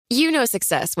You know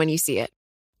success when you see it.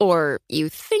 Or you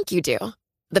think you do.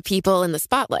 The people in the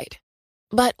spotlight.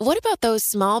 But what about those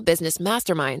small business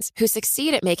masterminds who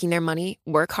succeed at making their money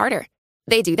work harder?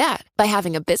 They do that by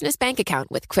having a business bank account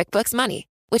with QuickBooks Money,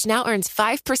 which now earns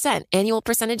 5% annual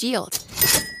percentage yield.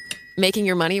 Making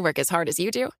your money work as hard as you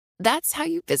do? That's how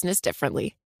you business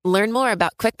differently. Learn more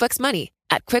about QuickBooks Money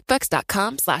at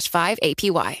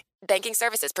quickbooks.com/5APY. Banking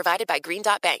services provided by Green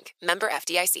Dot Bank. Member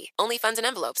FDIC. Only funds and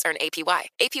envelopes earn APY.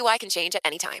 APY can change at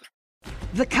any time.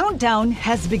 The countdown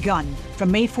has begun.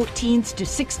 From May 14th to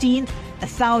 16th,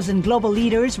 1,000 global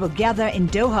leaders will gather in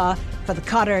Doha for the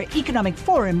Qatar Economic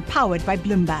Forum powered by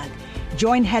Bloomberg.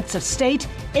 Join heads of state,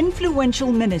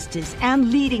 influential ministers,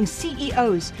 and leading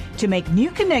CEOs to make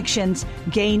new connections,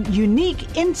 gain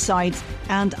unique insights,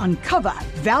 and uncover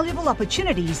valuable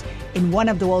opportunities in one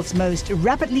of the world's most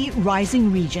rapidly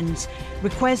rising regions.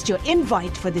 Request your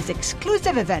invite for this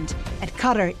exclusive event at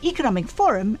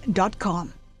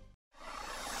QatarEconomicForum.com.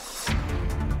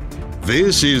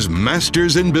 This is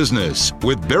Masters in Business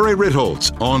with Barry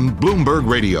Ritholtz on Bloomberg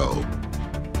Radio.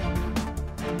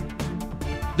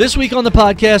 This week on the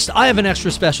podcast, I have an extra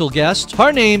special guest.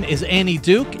 Her name is Annie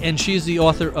Duke, and she's the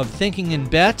author of Thinking in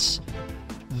Bets.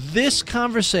 This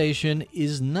conversation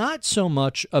is not so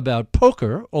much about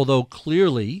poker, although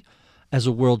clearly, as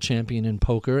a world champion in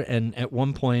poker, and at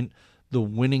one point the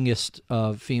winningest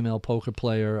female poker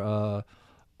player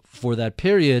for that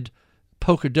period,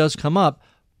 poker does come up.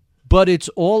 But it's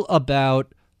all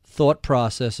about thought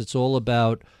process. It's all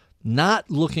about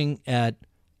not looking at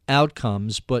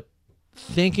outcomes, but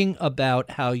thinking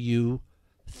about how you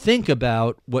think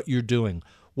about what you're doing,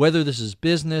 whether this is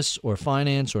business or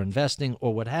finance or investing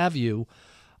or what have you.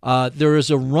 There is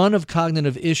a run of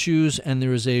cognitive issues, and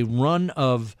there is a run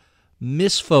of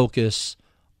misfocus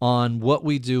on what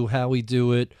we do, how we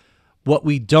do it, what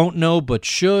we don't know but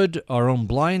should, our own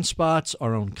blind spots,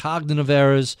 our own cognitive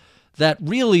errors. That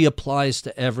really applies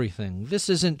to everything. This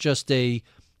isn't just a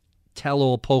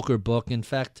tell-all poker book. In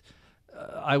fact,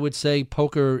 I would say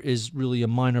poker is really a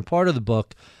minor part of the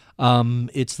book.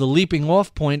 It's the leaping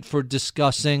off point for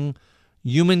discussing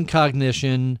human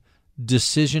cognition,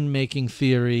 decision-making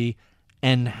theory,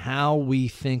 and how we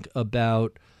think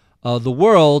about the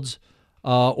world,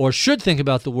 or should think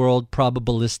about the world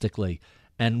probabilistically,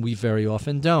 and we very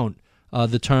often don't.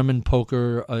 The term in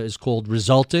poker is called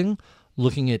resulting,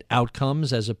 looking at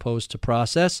outcomes as opposed to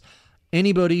process.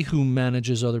 Anybody who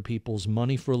manages other people's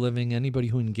money for a living, anybody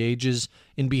who engages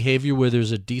in behavior where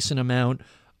there's a decent amount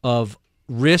of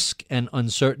risk and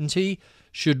uncertainty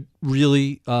should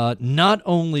really not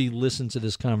only listen to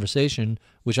this conversation,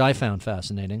 which I found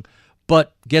fascinating,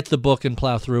 but get the book and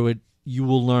plow through it. You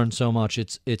will learn so much.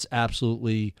 It's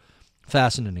absolutely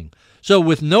fascinating. So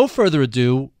with no further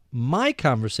ado, my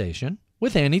conversation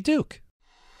with Annie Duke.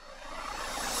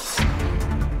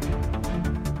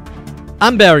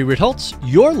 I'm Barry Ritholtz.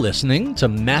 You're listening to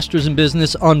Masters in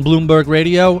Business on Bloomberg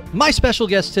Radio. My special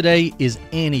guest today is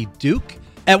Annie Duke.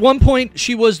 At one point,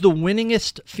 she was the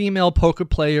winningest female poker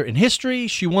player in history.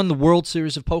 She won the World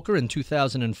Series of Poker in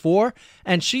 2004,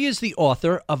 and she is the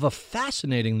author of a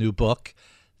fascinating new book,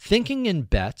 Thinking in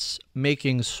Bets,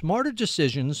 Making Smarter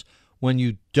Decisions When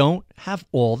You Don't Have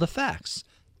All the Facts.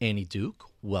 Annie Duke,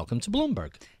 welcome to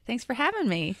Bloomberg. Thanks for having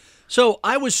me. So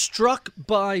I was struck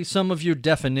by some of your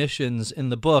definitions in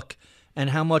the book and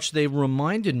how much they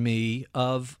reminded me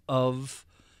of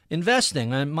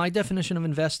investing. And my definition of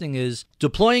investing is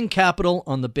deploying capital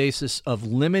on the basis of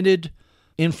limited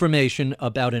information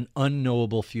about an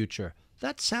unknowable future.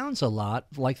 That sounds a lot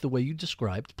like the way you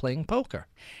described playing poker.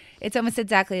 It's almost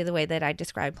exactly the way that I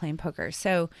described playing poker.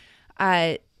 So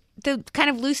the kind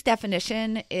of loose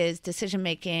definition is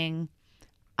decision-making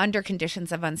under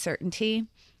conditions of uncertainty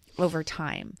over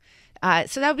time.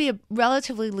 So that would be a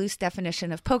relatively loose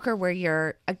definition of poker where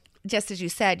you're, just as you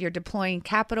said, you're deploying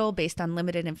capital based on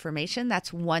limited information.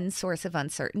 That's one source of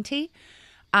uncertainty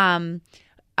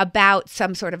about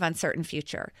some sort of uncertain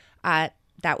future.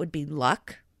 That would be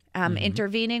luck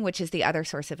intervening, which is the other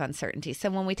source of uncertainty.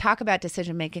 So when we talk about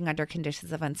decision-making under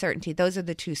conditions of uncertainty, those are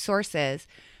the two sources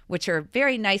which are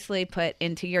very nicely put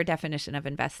into your definition of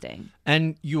investing.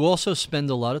 And you also spend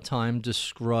a lot of time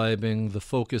describing the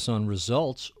focus on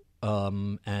results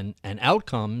and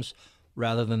outcomes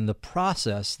rather than the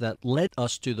process that led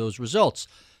us to those results.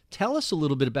 Tell us a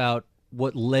little bit about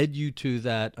what led you to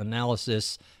that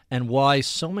analysis and why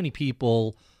so many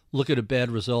people look at a bad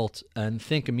result and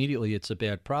think immediately it's a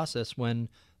bad process when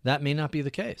that may not be the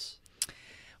case.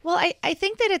 Well, I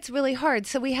think that it's really hard.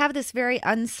 So we have this very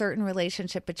uncertain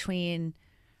relationship between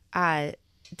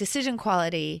decision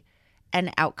quality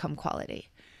and outcome quality.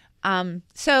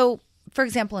 So for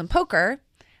example, in poker,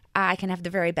 I can have the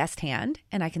very best hand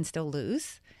and I can still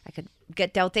lose. I could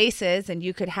get dealt aces and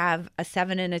you could have a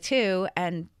 7 and a 2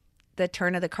 and the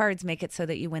turn of the cards make it so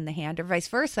that you win the hand, or vice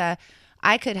versa.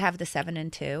 I could have the 7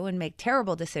 and 2 and make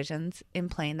terrible decisions in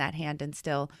playing that hand and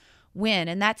still win.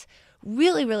 And that's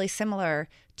really, really similar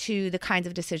to the kinds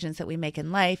of decisions that we make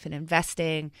in life and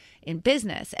investing in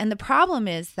business. And the problem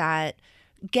is that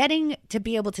getting to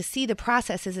be able to see the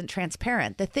process isn't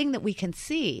transparent. The thing that we can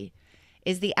see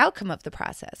is the outcome of the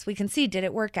process. We can see, did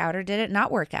it work out or did it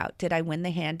not work out? Did I win the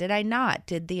hand? Did I not?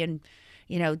 Did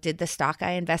the stock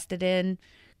I invested in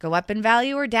go up in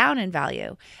value or down in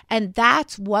value? And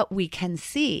that's what we can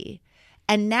see.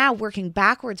 And now working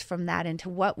backwards from that into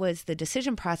what was the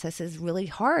decision process is really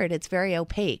hard. It's very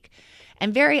opaque.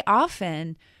 And very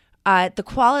often, the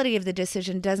quality of the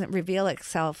decision doesn't reveal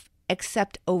itself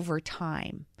except over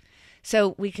time.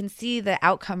 So we can see the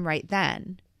outcome right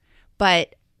then,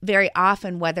 but very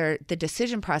often whether the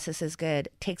decision process is good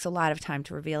takes a lot of time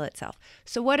to reveal itself.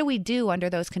 So what do we do under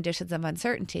those conditions of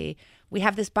uncertainty? We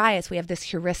have this bias, we have this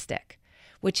heuristic,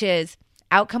 which is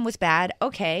outcome was bad.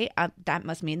 Okay, that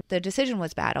must mean the decision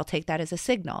was bad. I'll take that as a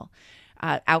signal.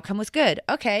 Outcome was good.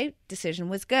 Okay, decision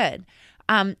was good.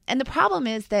 And the problem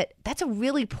is that that's a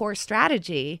really poor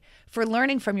strategy for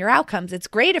learning from your outcomes. It's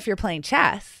great if you're playing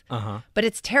chess, but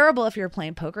it's terrible if you're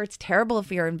playing poker. It's terrible if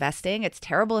you're investing. It's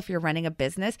terrible if you're running a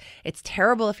business. It's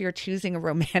terrible if you're choosing a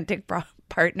romantic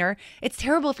partner. It's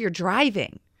terrible if you're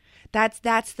driving. That's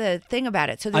the thing about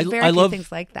it. So there's very few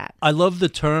things like that. I love the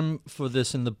term for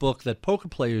this in the book that poker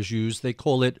players use. They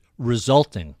call it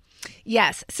resulting.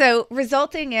 Yes. So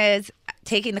resulting is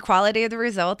taking the quality of the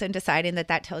result and deciding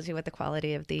that tells you what the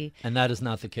quality of the... And that is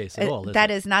not the case at all,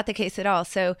 That is not the case at all.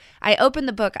 So I opened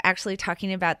the book actually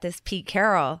talking about this Pete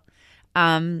Carroll.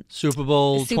 Super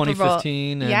Bowl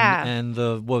 2015 and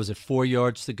the, what was it, 4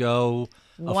 yards to go?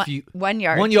 1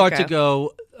 yard. 1 yard to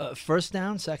go. First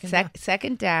down, second down?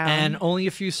 Second down. And only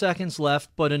a few seconds left,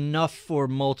 but enough for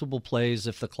multiple plays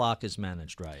if the clock is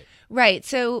managed right. Right.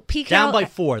 So Pete Carroll, down by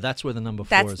 4. That's where the number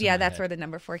 4 is. Yeah, that's where the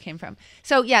number 4 came from.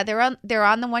 So yeah, they're on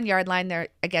the 1 yard line. They're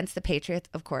against the Patriots,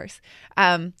 of course.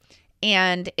 And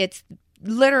it's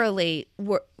literally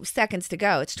seconds to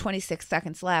go. It's 26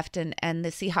 seconds left, and the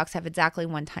Seahawks have exactly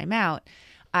one timeout.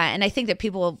 And I think that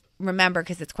people will remember,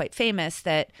 because it's quite famous,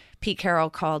 that Pete Carroll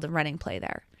called a running play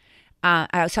there.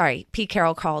 Pete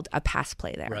Carroll called a pass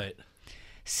play there. Right.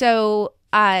 So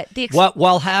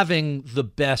while having the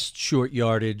best short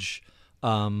yardage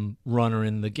runner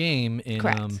in the game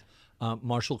in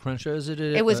Marshall Crenshaw, is it?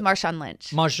 It was Marshawn Lynch.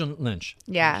 Marshawn Lynch.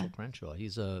 Yeah. Marshall Crenshaw.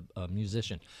 He's a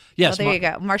musician. Yes. Well, there you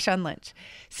go. Marshawn Lynch.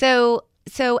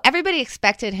 So everybody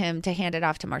expected him to hand it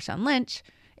off to Marshawn Lynch.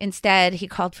 Instead, he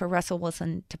called for Russell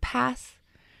Wilson to pass.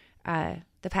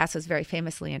 The pass was very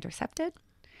famously intercepted.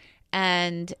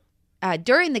 And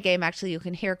during the game, actually, you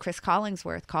can hear Chris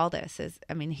Collingsworth call this.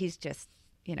 He's just,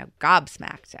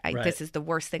 gobsmacked. Right. This is the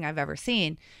worst thing I've ever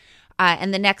seen.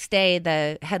 And the next day,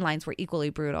 the headlines were equally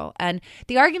brutal. And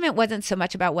the argument wasn't so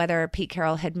much about whether Pete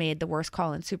Carroll had made the worst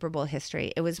call in Super Bowl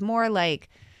history. It was more like,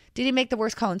 did he make the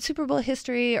worst call in Super Bowl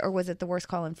history, or was it the worst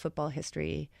call in football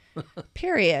history,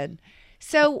 period?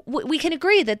 So we can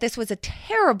agree that this was a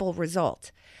terrible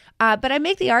result. But I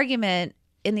make the argument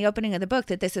in the opening of the book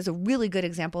that this is a really good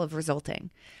example of resulting,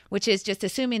 which is just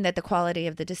assuming that the quality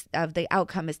of the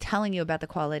outcome is telling you about the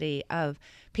quality of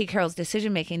Pete Carroll's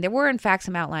decision making. There were, in fact,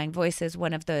 some outlying voices.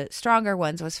 One of the stronger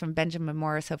ones was from Benjamin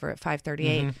Morris over at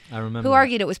 538, I remember, who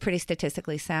argued it was pretty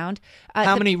statistically sound.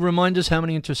 Remind us how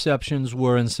many interceptions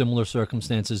were in similar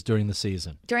circumstances during the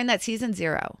season? During that season,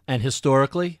 0. And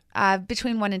historically?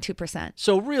 Between 1% and 2%.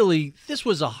 So really, this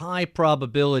was a high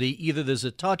probability. Either there's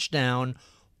a touchdown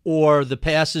or the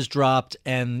pass is dropped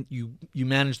and you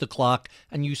manage the clock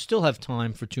and you still have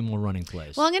time for 2 more running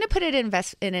plays. Well, I'm going to put it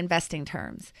in investing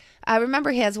terms.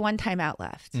 Remember, he has 1 timeout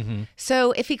left. Mm-hmm.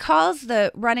 So if he calls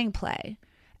the running play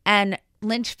and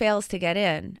Lynch fails to get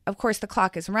in, of course, the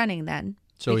clock is running then.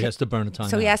 So he has to burn a timeout.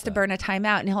 So he has to burn a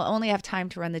timeout, and he'll only have time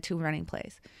to run the 2 running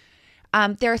plays.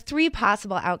 There are 3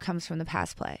 possible outcomes from the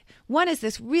pass play. One is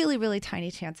this really, really tiny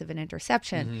chance of an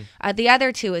interception. Mm-hmm. The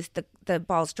other 2 is the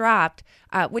ball's dropped,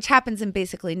 which happens in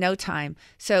basically no time.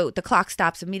 So the clock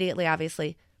stops immediately,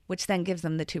 obviously, which then gives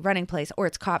them the 2 running plays, or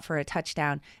it's caught for a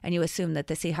touchdown, and you assume that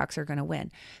the Seahawks are going to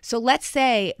win. So let's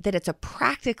say that it's a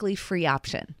practically free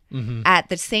option at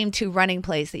the same 2 running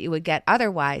plays that you would get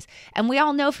otherwise. And we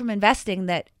all know from investing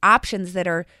that options that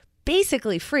are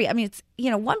basically free. It's,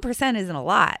 1% isn't a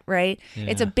lot, right? Yeah.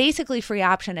 It's a basically free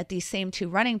option at these same 2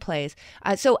 running plays.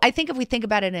 So I think if we think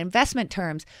about it in investment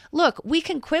terms, look, we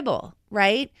can quibble,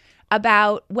 right?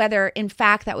 about whether, in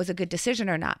fact, that was a good decision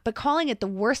or not. But calling it the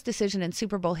worst decision in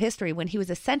Super Bowl history when he was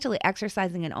essentially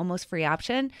exercising an almost free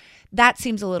option, that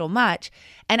seems a little much.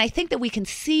 And I think that we can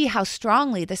see how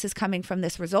strongly this is coming from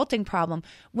this resulting problem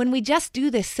when we just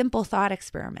do this simple thought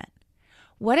experiment.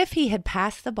 What if he had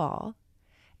passed the ball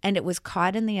and it was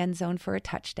caught in the end zone for a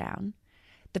touchdown?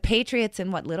 The Patriots,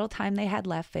 in what little time they had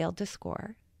left, failed to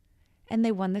score, and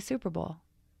they won the Super Bowl.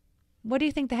 What do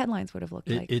you think the headlines would have looked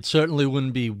like? It certainly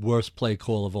wouldn't be worst play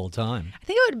call of all time. I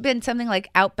think it would have been something like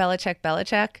out Belichick.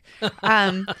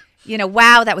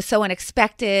 Wow, that was so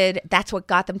unexpected. That's what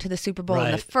got them to the Super Bowl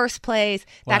in the first place.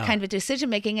 That kind of decision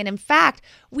making. And in fact,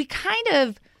 we kind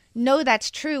of know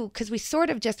that's true because we sort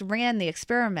of just ran the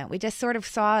experiment. We just sort of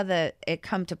saw it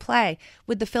come to play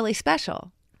with the Philly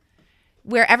special,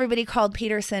 where everybody called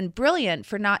Peterson brilliant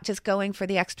for not just going for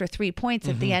the extra 3 points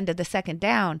at the end of the second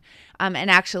down and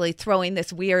actually throwing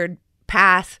this weird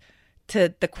pass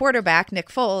to the quarterback, Nick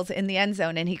Foles, in the end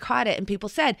zone, and he caught it. And people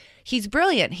said, he's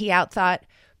brilliant. He outthought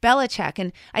Belichick.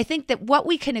 And I think that what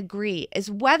we can agree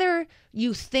is whether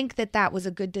you think that that was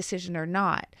a good decision or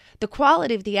not, the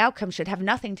quality of the outcome should have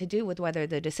nothing to do with whether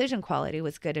the decision quality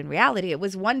was good in reality. It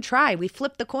was one try. We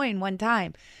flipped the coin one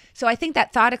time. So I think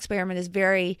that thought experiment is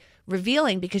very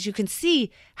revealing because you can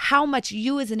see how much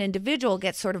you as an individual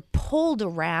get sort of pulled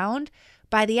around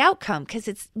by the outcome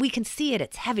because we can see it.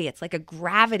 It's heavy. It's like a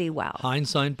gravity well.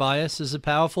 Hindsight bias is a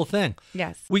powerful thing.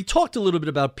 Yes. We talked a little bit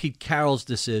about Pete Carroll's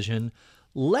decision.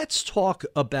 Let's talk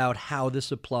about how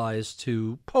this applies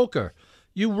to poker.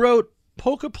 You wrote,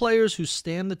 poker players who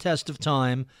stand the test of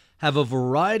time have a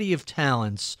variety of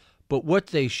talents, but what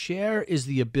they share is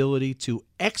the ability to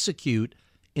execute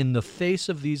in the face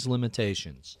of these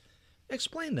limitations.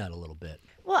 Explain that a little bit.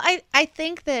 Well, I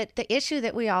think that the issue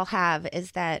that we all have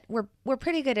is that we're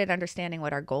pretty good at understanding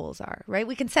what our goals are, right?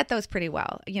 We can set those pretty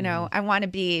well.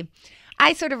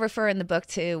 I sort of refer in the book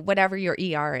to whatever your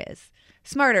ER is.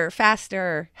 Smarter,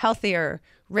 faster, healthier,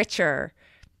 richer,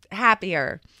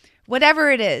 happier,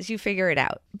 whatever it is, you figure it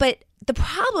out. But the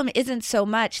problem isn't so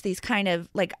much these kind of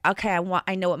like, okay,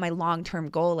 I know what my long-term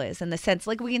goal is in the sense,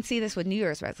 like we can see this with New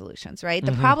Year's resolutions, right?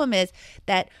 The problem is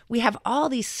that we have all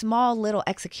these small little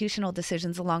executional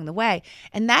decisions along the way.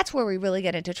 And that's where we really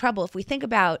get into trouble. If we think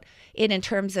about it in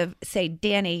terms of, say,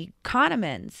 Danny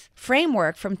Kahneman's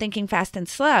framework from Thinking Fast and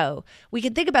Slow, we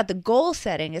can think about the goal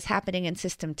setting as happening in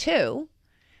system 2.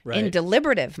 Right. In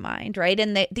deliberative mind, right?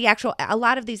 And a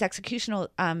lot of these executional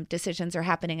decisions are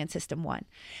happening in system 1.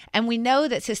 And we know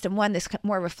that system 1, this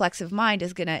more reflexive mind,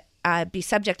 is going to be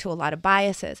subject to a lot of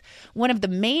biases. One of the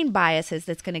main biases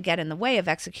that's going to get in the way of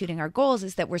executing our goals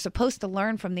is that we're supposed to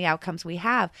learn from the outcomes we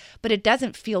have, but it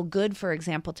doesn't feel good, for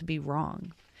example, to be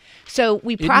wrong. So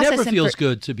we process. It never feels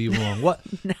good to be wrong. What?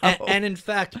 No. And in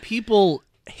fact, people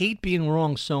hate being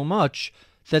wrong so much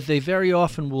that they very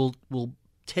often will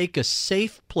take a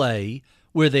safe play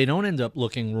where they don't end up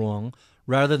looking wrong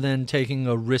rather than taking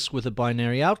a risk with a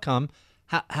binary outcome.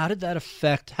 How did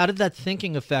that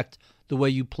thinking affect the way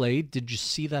you played? Did you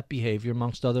see that behavior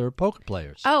amongst other poker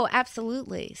players? Oh,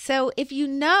 absolutely. So if you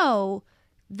know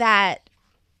that,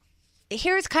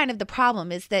 here's kind of the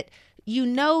problem is that you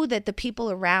know that the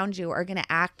people around you are going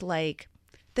to act like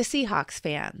the Seahawks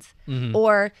fans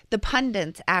or the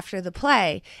pundits after the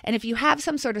play. And if you have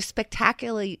some sort of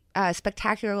spectacularly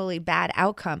bad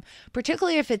outcome,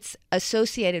 particularly if it's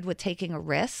associated with taking a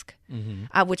risk,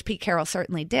 which Pete Carroll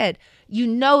certainly did, you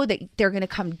know that they're going to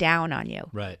come down on you.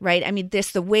 Right? I mean,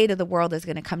 the weight of the world is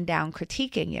going to come down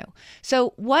critiquing you.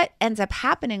 So what ends up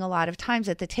happening a lot of times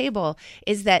at the table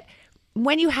is that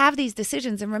when you have these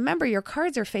decisions, and remember, your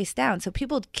cards are face down, so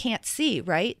people can't see,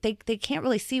 right? They can't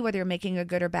really see whether you're making a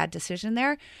good or bad decision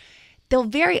there. They'll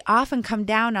very often come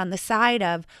down on the side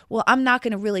of, well, I'm not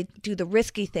going to really do the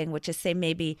risky thing, which is say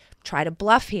maybe try to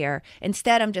bluff here.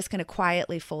 Instead, I'm just going to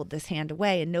quietly fold this hand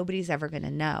away and nobody's ever going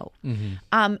to know.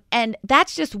 And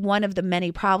that's just one of the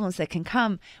many problems that can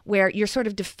come where you're sort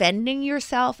of defending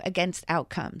yourself against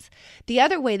outcomes. The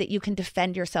other way that you can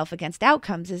defend yourself against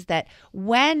outcomes is that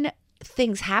when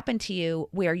things happen to you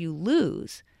where you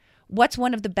lose, what's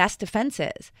one of the best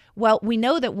defenses? Well, we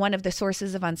know that one of the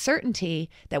sources of uncertainty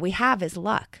that we have is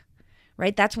luck,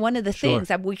 right? That's one of the things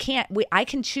that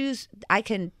I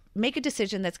can make a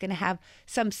decision that's going to have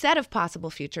some set of possible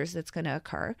futures that's going to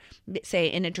occur, say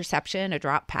an interception, a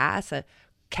drop pass, a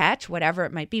catch, whatever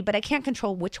it might be, but I can't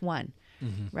control which one,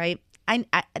 right?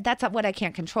 That's what I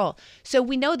can't control. So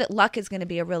we know that luck is going to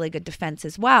be a really good defense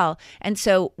as well. And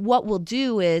so what we'll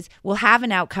do is we'll have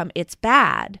an outcome, it's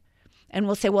bad, and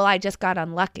we'll say, well, I just got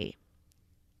unlucky.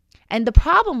 And the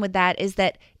problem with that is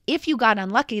that if you got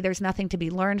unlucky, there's nothing to be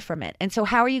learned from it. And so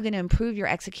how are you going to improve your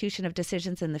execution of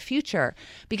decisions in the future?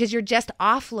 Because you're just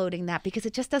offloading that because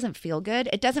it just doesn't feel good.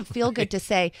 It doesn't feel good to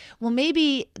say, well,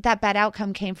 maybe that bad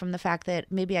outcome came from the fact that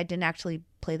maybe I didn't actually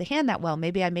play the hand that well.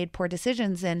 Maybe I made poor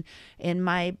decisions in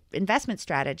my investment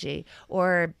strategy,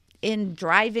 or in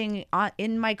driving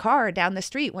in my car down the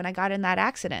street when I got in that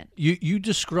accident. You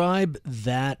describe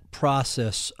that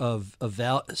process of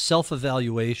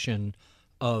self-evaluation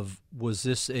of, was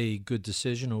this a good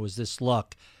decision or was this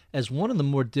luck, as one of the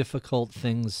more difficult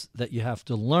things that you have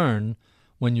to learn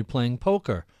when you're playing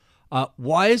poker.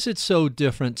 Why is it so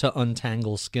different to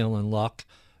untangle skill and luck,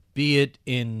 be it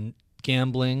in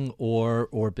gambling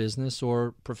or business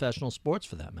or professional sports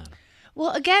for that matter?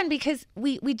 Well, again, because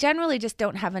we generally just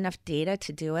don't have enough data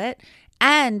to do it.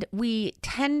 And we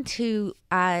tend to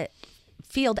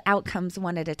field outcomes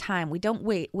one at a time. We don't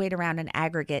wait around and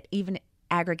aggregate, even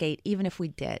if we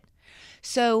did.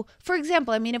 So, for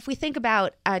example, I mean, if we think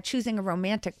about choosing a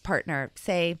romantic partner,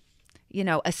 say,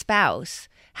 a spouse,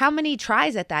 how many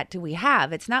tries at that do we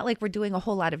have? It's not like we're doing a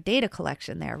whole lot of data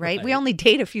collection there, right? We only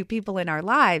date a few people in our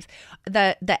lives.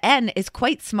 The N is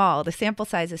quite small. The sample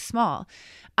size is small.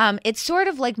 It's sort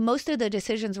of like most of the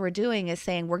decisions we're doing is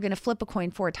saying we're going to flip a coin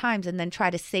 4 times and then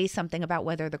try to say something about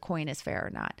whether the coin is fair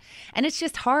or not. And it's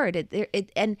just hard.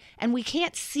 And we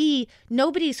can't see,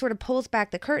 nobody sort of pulls back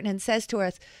the curtain and says to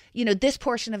us, this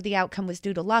portion of the outcome was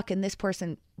due to luck and this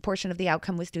portion of the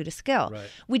outcome was due to skill. Right.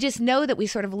 We just know that we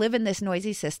sort of live in this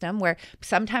noisy system where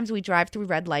sometimes we drive through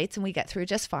red lights and we get through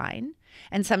just fine.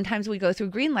 And sometimes we go through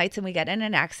green lights and we get in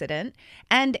an accident.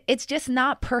 And it's just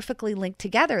not perfectly linked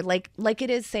together like it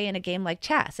is, say, in a game like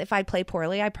chess. If I play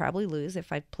poorly, I probably lose.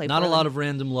 If I play Not poorly, a lot of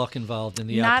random luck involved in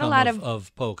the outcome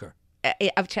of poker.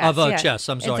 Of chess. Chess,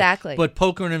 I'm sorry. Exactly. But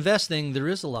poker and investing, there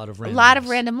is a lot of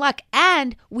random luck.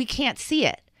 And we can't see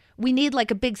it. We need like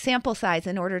a big sample size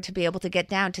in order to be able to get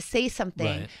down to say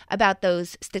something about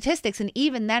those statistics. And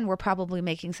even then, we're probably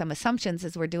making some assumptions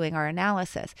as we're doing our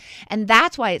analysis. And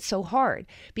that's why it's so hard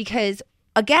because,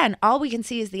 again, all we can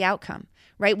see is the outcome,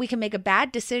 right? We can make a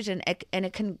bad decision and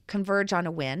it can converge on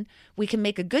a win. We can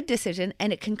make a good decision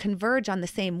and it can converge on the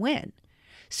same win.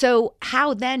 So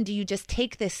how then do you just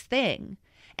take this thing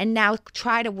and now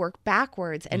try to work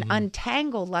backwards and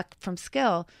untangle luck from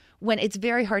skill when it's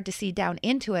very hard to see down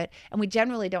into it, and we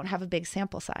generally don't have a big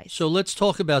sample size? So let's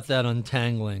talk about that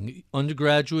untangling.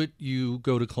 Undergraduate, you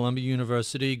go to Columbia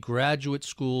University. Graduate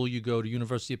school, you go to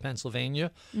University of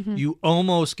Pennsylvania. You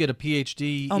almost get a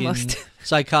PhD in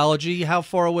psychology. How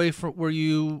far away were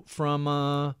you from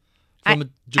a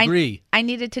degree? I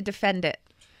needed to defend it.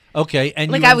 Okay,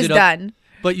 and I was done.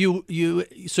 But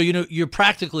you're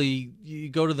practically, you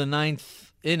go to the 9th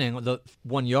inning, the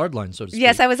 1 yard line, so to speak.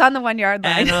 Yes, I was on the 1 yard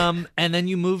line. And then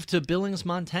you moved to Billings,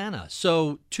 Montana.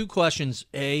 So 2 questions.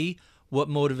 A, what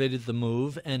motivated the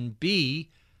move? And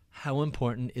B, how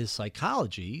important is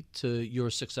psychology to your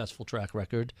successful track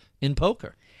record in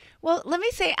poker? Well, let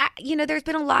me say, there's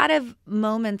been a lot of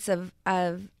moments of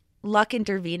luck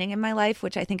intervening in my life,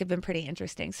 which I think have been pretty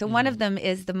interesting. So one of them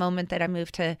is the moment that I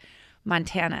moved to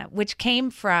Montana, which came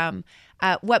from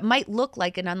what might look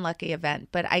like an unlucky event,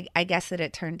 but I guess that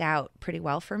it turned out pretty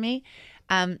well for me,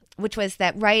 which was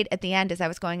that right at the end, as I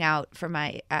was going out for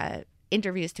my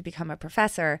interviews to become a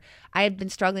professor, I had been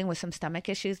struggling with some stomach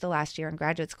issues the last year in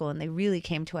graduate school, and they really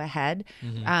came to a head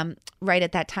right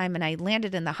at that time. And I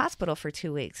landed in the hospital for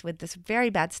 2 weeks with this very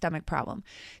bad stomach problem.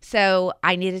 So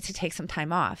I needed to take some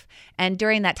time off. And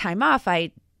during that time off,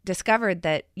 I discovered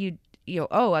that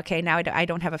now I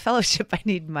don't have a fellowship. I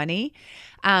need money.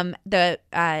 The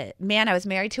man I was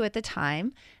married to at the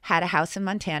time had a house in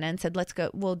Montana and said,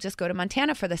 we'll just go to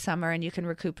Montana for the summer and you can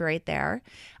recuperate there.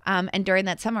 And during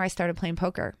that summer, I started playing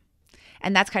poker.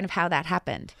 And that's kind of how that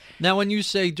happened. Now, when you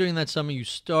say during that summer you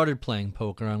started playing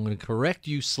poker, I'm going to correct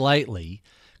you slightly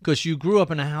because you grew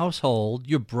up in a household.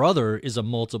 Your brother is a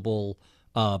multiple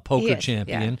poker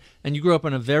champion, and you grew up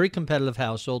in a very competitive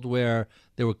household where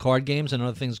there were card games and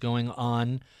other things going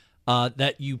on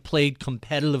that you played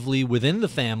competitively within the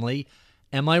family.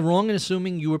 Am I wrong in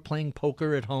assuming you were playing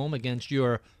poker at home against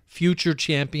your future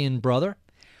champion brother?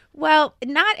 Well,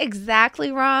 not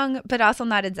exactly wrong, but also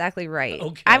not exactly right.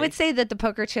 Okay. I would say that the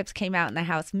poker chips came out in the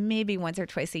house maybe once or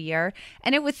twice a year.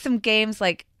 And it was some games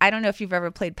like, I don't know if you've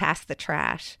ever played Pass the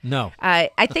Trash. No. I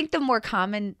think the more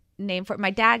common name for it,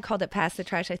 my dad called it Pass the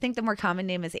Trash. I think the more common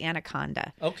name is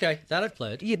Anaconda. Okay, that I've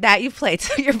played. You've played.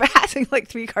 So you're passing like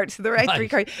 3 cards to the right, 3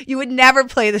 cards. You would never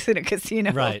play this in a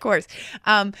casino, of course.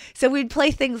 So we'd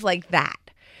play things like that.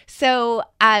 So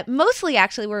mostly,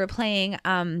 actually, we were playing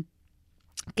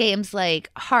games like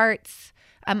Hearts,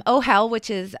 Oh Hell, which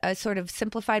is a sort of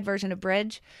simplified version of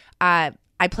bridge. I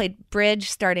played bridge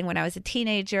starting when I was a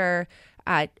teenager.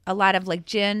 A lot of like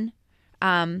gin.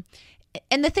 And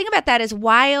the thing about that is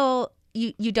while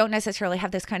you don't necessarily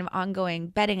have this kind of ongoing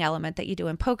betting element that you do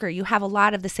in poker, you have a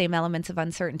lot of the same elements of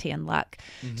uncertainty and luck.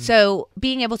 So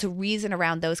being able to reason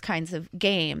around those kinds of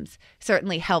games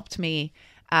certainly helped me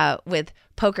with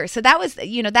poker. So that was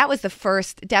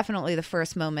definitely the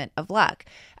first moment of luck.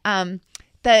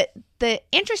 The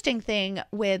interesting thing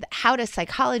with how does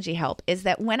psychology help is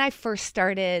that when I first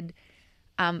started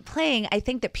playing, I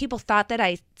think that people thought that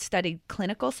I studied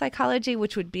clinical psychology,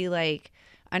 which would be like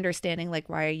understanding like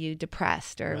why are you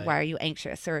depressed or why are you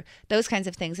anxious or those kinds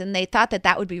of things. And they thought that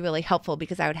that would be really helpful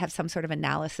because I would have some sort of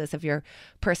analysis of your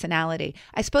personality.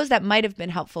 I suppose that might have been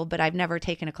helpful, but I've never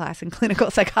taken a class in clinical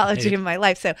psychology in my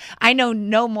life. So I know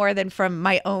no more than from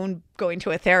my own going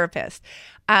to a therapist.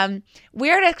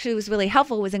 Where it actually was really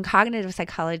helpful was in cognitive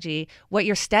psychology. What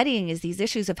you're studying is these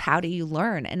issues of how do you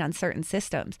learn in uncertain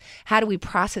systems? How do we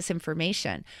process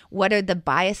information? What are the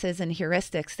biases and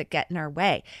heuristics that get in our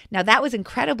way? Now, that was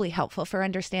incredibly helpful for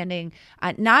understanding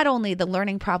not only the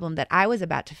learning problem that I was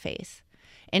about to face,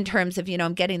 in terms of,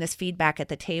 I'm getting this feedback at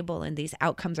the table and these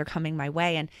outcomes are coming my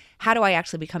way. And how do I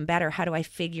actually become better? How do I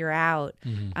figure out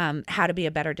how to be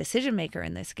a better decision maker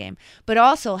in this game? But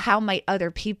also, how might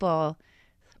other people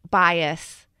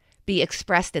bias be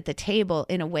expressed at the table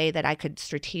in a way that I could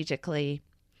strategically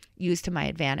use to my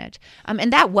advantage?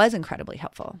 And that was incredibly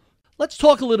helpful. Let's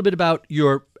talk a little bit about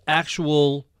your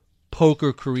actual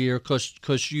poker career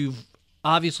because you've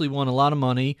obviously won a lot of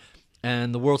money.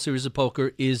 And the World Series of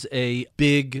Poker is a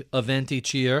big event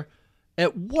each year.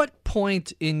 At what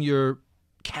point in your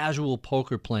casual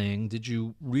poker playing did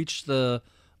you reach the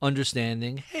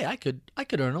understanding, hey, I could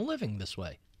earn a living this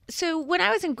way? So when I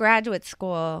was in graduate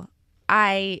school,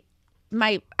 I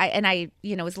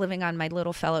was living on my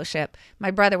little fellowship. My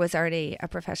brother was already a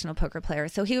professional poker player,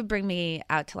 so he would bring me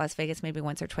out to Las Vegas maybe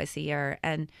once or twice a year,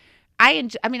 and I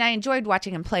enjoyed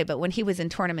watching him play, but when he was in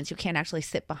tournaments, you can't actually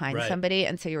sit behind somebody.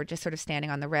 And so you were just sort of standing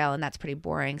on the rail, and that's pretty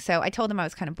boring. So I told him I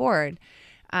was kind of bored.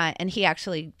 And he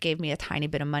actually gave me a tiny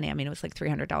bit of money. I mean, it was like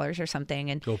 $300 or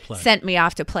something, and sent me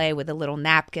off to play with a little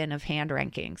napkin of hand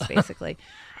rankings, basically.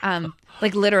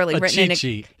 Like literally written in a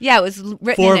cheat sheet. Yeah, it was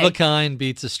written Four in of a kind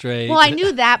beats a straight. Well, I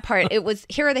knew that part. It was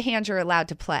here are the hands you're allowed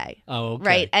to play. Oh, okay.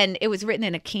 Right, and it was written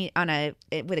in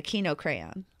with a Keno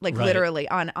crayon, like literally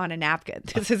on a napkin.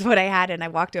 This is what I had, and I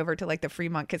walked over to like the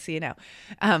Fremont Casino.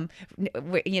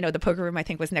 The poker room I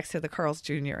think was next to the Carl's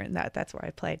Jr. and that's where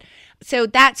I played. So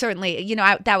that certainly,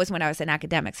 that was when I was an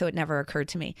academic, so it never occurred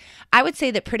to me. I would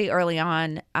say that pretty early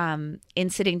on, in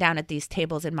sitting down at these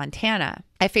tables in Montana,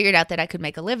 I figured out that I could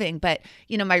make a living, but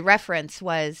my reference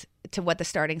was to what the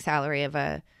starting salary of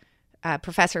a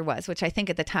professor was, which I think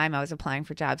at the time I was applying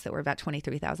for jobs that were about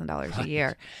 $23,000 a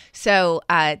year. So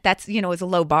that's, was a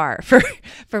low bar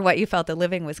for what you felt the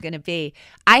living was going to be.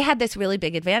 I had this really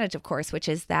big advantage, of course, which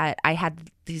is that I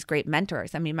had these great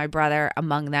mentors. I mean, my brother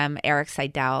among them, Eric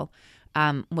Seidel,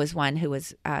 was one who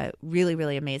was really,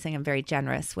 really amazing and very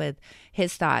generous with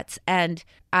his thoughts. And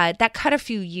that cut a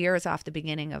few years off the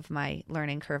beginning of my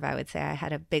learning curve, I would say. I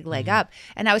had a big leg up.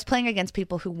 And I was playing against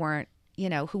people who weren't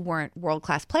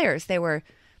world-class players. They were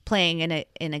playing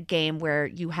in a game where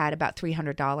you had about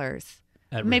 $300.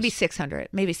 Maybe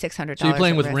 $600. So you're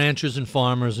playing with ranchers and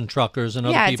farmers and truckers and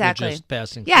other people just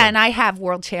passing through. Yeah, and I have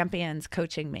world champions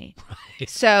coaching me. Right.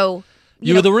 So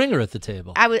you were the ringer at the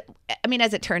table.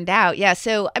 As it turned out, yeah.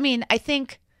 So, I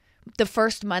think the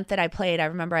first month that I played, I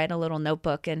remember I had a little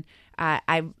notebook and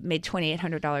I made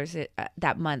 $2,800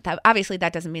 that month. Obviously,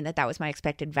 that doesn't mean that was my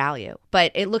expected value,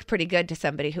 but it looked pretty good to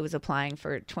somebody who was applying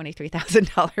for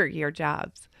 $23,000 a year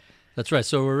jobs. That's right.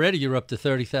 So already you're up to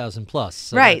 30,000 plus.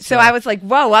 So right. So I was like,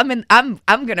 "Whoa, I'm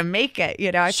gonna make it."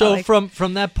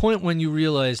 From that point when you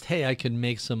realized, hey, I can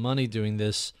make some money doing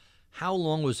this. How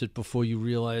long was it before you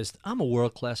realized I'm a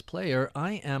world-class player?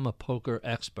 I am a poker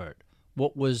expert.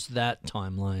 What was that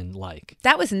timeline like?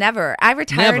 That was never. I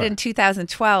retired in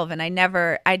 2012, and I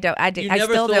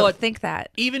still don't think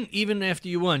that. Even after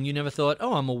you won, you never thought,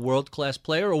 oh, I'm a world-class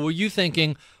player? Or were you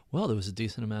thinking, well, there was a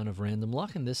decent amount of random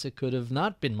luck in this. It could have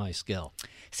not been my skill.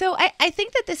 So I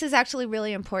think that this is actually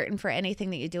really important for anything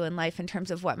that you do in life in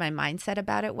terms of what my mindset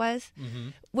about it was,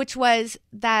 which was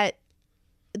that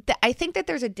I think that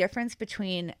there's a difference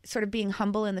between sort of being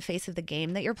humble in the face of the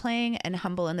game that you're playing and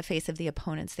humble in the face of the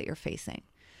opponents that you're facing.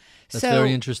 That's a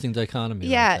very interesting dichotomy.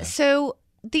 Yeah. Right, so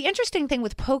the interesting thing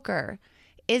with poker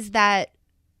is that,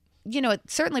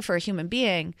 certainly for a human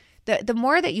being, the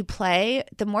more that you play,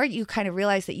 the more you kind of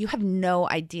realize that you have no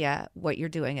idea what you're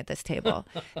doing at this table.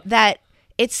 That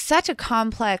it's such a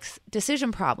complex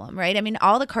decision problem, right? I mean,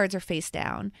 all the cards are face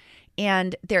down.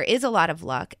 And there is a lot of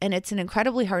luck, and it's an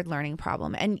incredibly hard learning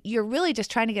problem. And you're really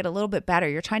just trying to get a little bit better.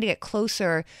 You're trying to get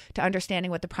closer to understanding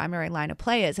what the primary line of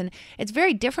play is. And it's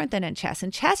very different than in chess.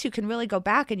 In chess, you can really go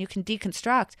back and you can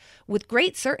deconstruct with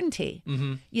great certainty,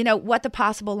 what the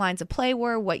possible lines of play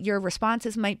were, what your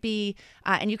responses might be.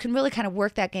 And you can really kind of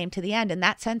work that game to the end. In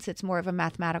that sense, it's more of a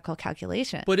mathematical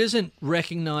calculation. But isn't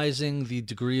recognizing the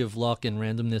degree of luck and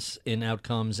randomness in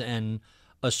outcomes and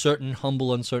a certain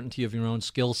humble uncertainty of your own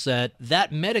skill set,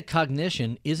 that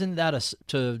metacognition, isn't that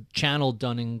to channel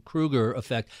Dunning-Kruger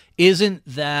effect, isn't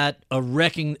that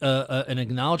an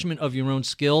acknowledgement of your own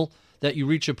skill that you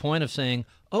reach a point of saying,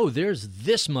 oh, there's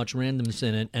this much randomness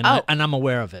in it, and I'm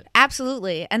aware of it?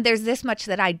 Absolutely. And there's this much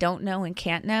that I don't know and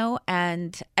can't know.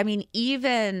 And I mean,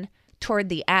 even toward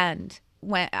the end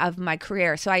of my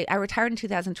career, so I retired in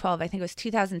 2012. I think it was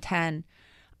 2010.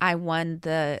 I won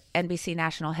the NBC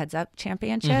National Heads Up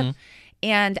Championship.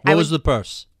 And what was the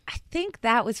purse? I think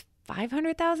that was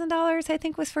 $500,000, I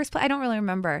think was first place. I don't really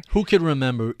remember. Who could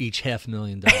remember each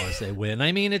 $500,000 they win?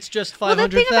 I mean, it's just $500,000. Well, the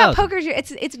thing about poker,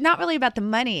 it's not really about the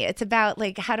money. It's about,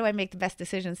 like, how do I make the best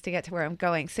decisions to get to where I'm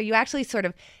going? So you actually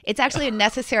it's actually a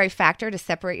necessary factor to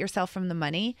separate yourself from the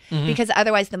money, because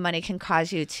otherwise the money can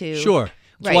cause you to... Sure.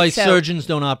 That's why surgeons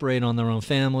don't operate on their own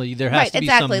family. There has to be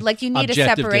some like you need a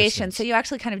separation. Distance. So you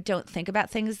actually kind of don't think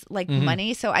about things like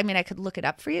money. So, I mean, I could look it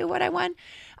up for you what I won.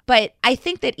 But I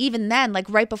think that even then, like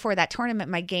right before that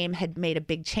tournament, my game had made a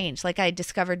big change. Like I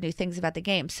discovered new things about the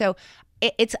game. So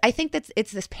I think that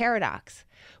it's this paradox,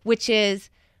 which is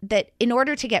that in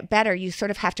order to get better, you sort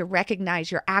of have to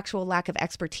recognize your actual lack of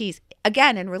expertise,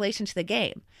 again, in relation to the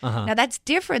game. Now, that's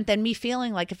different than me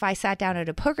feeling like if I sat down at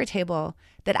a poker table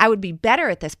that I would be better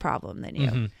at this problem than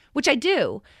you, which I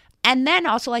do. And then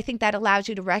also, I think that allows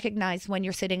you to recognize when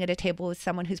you're sitting at a table with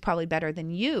someone who's probably better than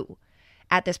you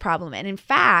at this problem. And in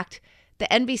fact, the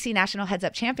NBC National Heads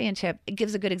Up Championship, it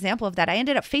gives a good example of that. I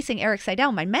ended up facing Eric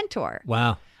Seidel, my mentor,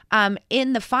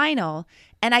 in the final.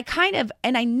 And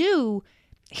I knew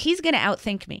he's going to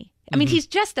outthink me. I mean, he's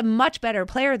just a much better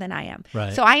player than I am.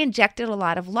 Right. So I injected a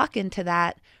lot of luck into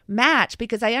that match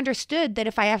because I understood that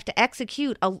if I have to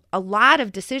execute a lot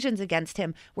of decisions against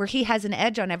him where he has an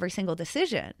edge on every single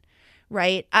decision,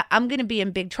 right, I'm going to be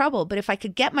in big trouble. But if I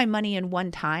could get my money in one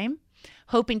time,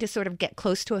 hoping to sort of get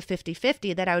close to a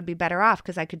 50-50, that I would be better off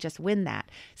because I could just win that.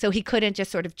 So he couldn't just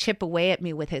sort of chip away at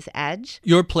me with his edge.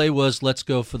 Your play was, let's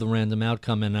go for the random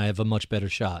outcome, and I have a much better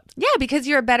shot. Yeah, because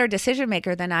you're a better decision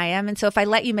maker than I am. And so if I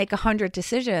let you make 100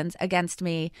 decisions against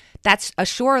me, that's a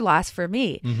sure loss for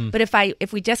me. But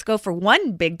if we just go for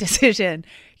one big decision,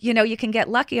 you can get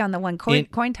lucky on the one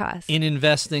coin toss. In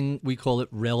investing, we call it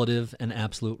relative and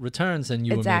absolute returns, and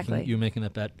you're making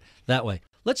that bet that way.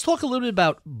 Let's talk a little bit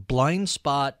about blind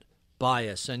spot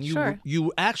bias. And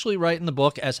you actually write in the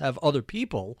book, as have other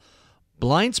people,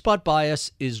 blind spot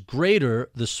bias is greater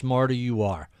the smarter you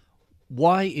are.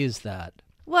 Why is that?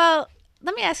 Well,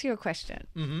 let me ask you a question.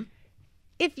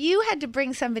 If you had to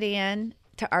bring somebody in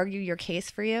to argue your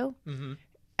case for you,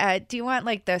 do you want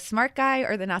like the smart guy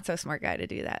or the not so smart guy to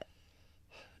do that?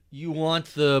 You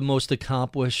want the most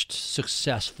accomplished,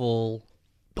 successful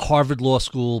Harvard Law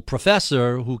School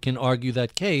professor who can argue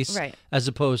that case, as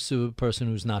opposed to a person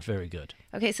who's not very good.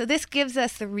 Okay, so this gives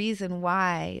us the reason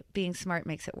why being smart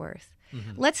makes it worse.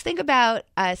 Let's think about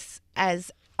us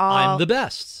as all... I'm the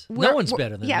best. No one's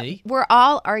better than me. We're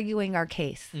all arguing our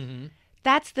case.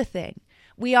 That's the thing.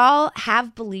 We all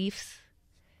have beliefs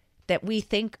that we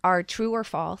think are true or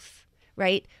false,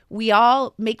 right? We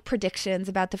all make predictions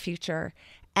about the future,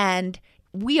 and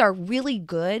we are really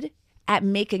good at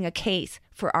making a case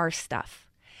for our stuff.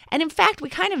 And in fact, we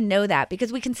kind of know that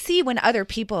because we can see when other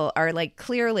people are like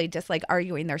clearly just like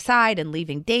arguing their side and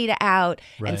leaving data out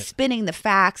and spinning the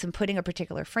facts and putting a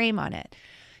particular frame on it.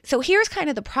 So here's kind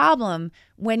of the problem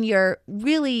when you're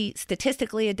really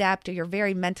statistically adept or you're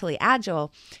very mentally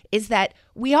agile, is that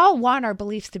we all want our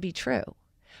beliefs to be true.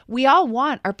 We all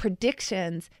want our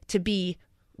predictions to be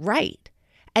right.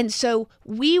 And so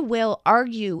we will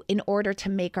argue in order to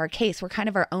make our case. We're kind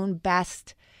of our own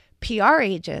best PR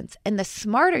agents. And the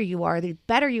smarter you are, the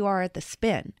better you are at the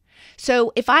spin.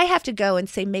 So if I have to go and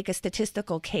say, make a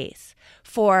statistical case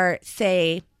for,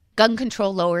 say, gun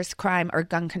control lowers crime or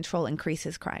gun control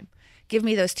increases crime, give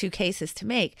me those two cases to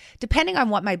make. Depending on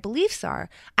what my beliefs are,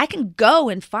 I can go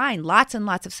and find lots and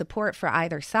lots of support for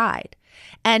either side.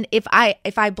 And if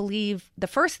I believe the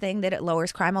first thing, that it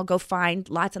lowers crime, I'll go find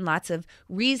lots and lots of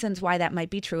reasons why that might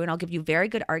be true. And I'll give you very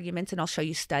good arguments, and I'll show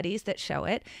you studies that show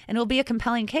it. And it'll be a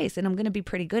compelling case. And I'm going to be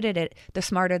pretty good at it the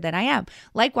smarter that I am.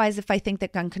 Likewise, if I think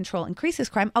that gun control increases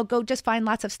crime, I'll go just find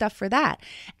lots of stuff for that.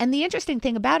 And the interesting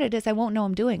thing about it is I won't know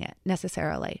I'm doing it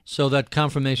necessarily. So that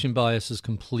confirmation bias is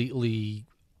completely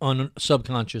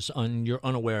subconscious, you're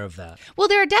unaware of that. Well,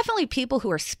 there are definitely people who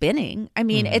are spinning. I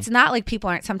mean, it's not like people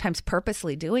aren't sometimes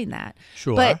purposely doing that.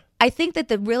 Sure. But I think that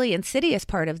the really insidious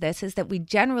part of this is that we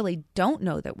generally don't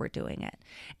know that we're doing it.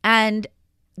 And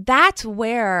that's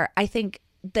where I think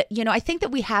that, I think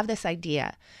that we have this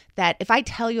idea that if I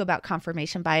tell you about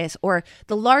confirmation bias, or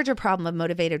the larger problem of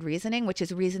motivated reasoning, which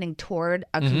is reasoning toward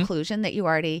a conclusion that you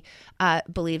already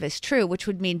believe is true, which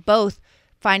would mean both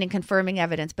finding confirming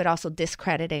evidence, but also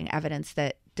discrediting evidence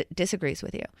that disagrees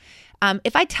with you.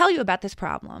 If I tell you about this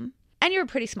problem, and you're a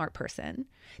pretty smart person,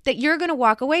 that you're going to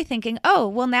walk away thinking, oh,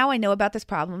 well, now I know about this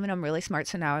problem and I'm really smart,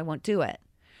 so now I won't do it.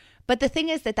 But the thing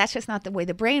is that that's just not the way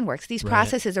the brain works. These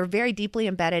processes are very deeply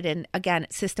embedded in, again,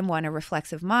 system one, a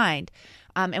reflexive mind.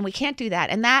 And we can't do that.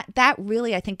 And that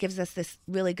really, I think, gives us this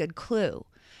really good clue,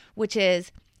 which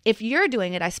is if you're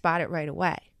doing it, I spot it right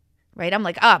away. Right? I'm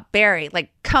like, Barry,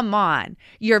 like, come on,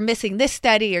 you're missing this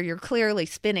study, or you're clearly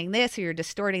spinning this, or you're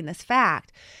distorting this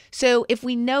fact. So if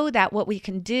we know that, what we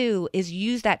can do is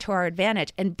use that to our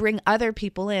advantage and bring other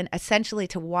people in, essentially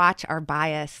to watch our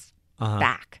bias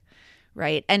back.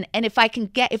 Right? And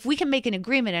if we can make an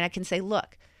agreement, and I can say,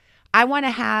 look, I want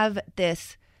to have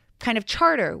this kind of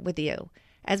charter with you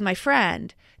as my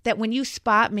friend, that when you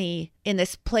spot me in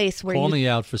this place where call me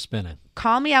out for spinning.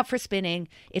 Call me out for spinning.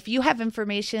 If you have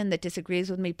information that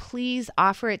disagrees with me, please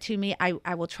offer it to me.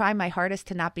 I will try my hardest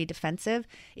to not be defensive.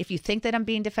 If you think that I'm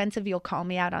being defensive, you'll call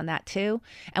me out on that too.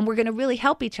 And we're going to really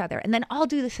help each other. And then I'll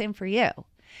do the same for you.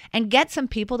 And get some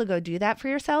people to go do that for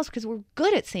yourselves, because we're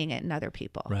good at seeing it in other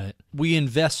people. Right. We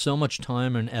invest so much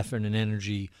time and effort and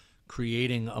energy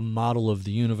creating a model of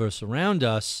the universe around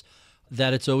us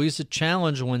that it's always a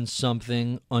challenge when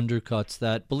something undercuts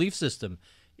that belief system.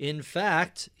 In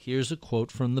fact, here's a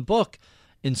quote from the book.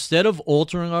 Instead of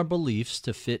altering our beliefs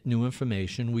to fit new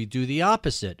information, we do the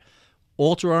opposite.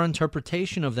 Alter our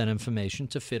interpretation of that information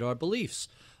to fit our beliefs,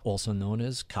 also known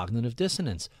as cognitive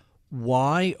dissonance.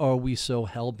 Why are we so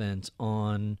hell-bent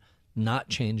on not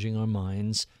changing our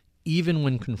minds, even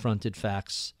when confronted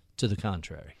facts to the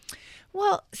contrary?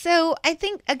 Well, so I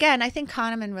think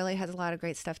Kahneman really has a lot of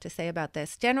great stuff to say about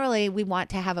this. Generally, we want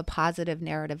to have a positive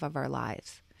narrative of our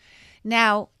lives.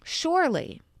 Now,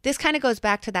 surely, this kind of goes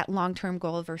back to that long-term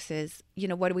goal versus,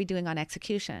 what are we doing on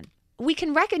execution? We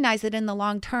can recognize that in the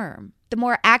long term, the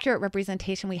more accurate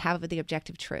representation we have of the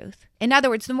objective truth. In other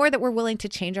words, the more that we're willing to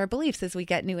change our beliefs as we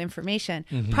get new information,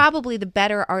 probably the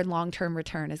better our long-term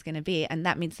return is going to be. And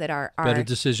that means that our better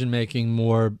decision-making,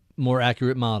 more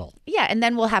accurate model. Yeah, and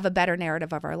then we'll have a better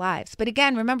narrative of our lives. But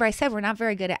again, remember I said we're not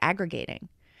very good at aggregating,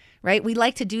 right? We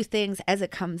like to do things as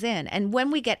it comes in. And when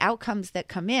we get outcomes that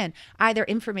come in, either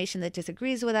information that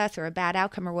disagrees with us or a bad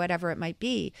outcome or whatever it might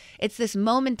be, it's this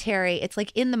momentary, it's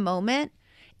like in the moment,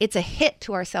 it's a hit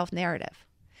to our self-narrative.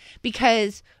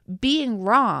 Because being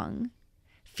wrong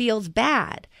feels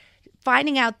bad.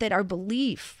 Finding out that our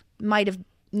belief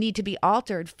need to be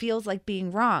altered feels like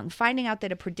being wrong. Finding out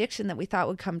that a prediction that we thought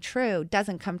would come true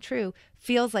doesn't come true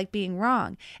feels like being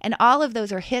wrong. And all of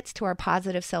those are hits to our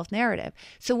positive self-narrative.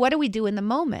 So what do we do in the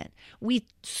moment? We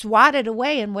swat it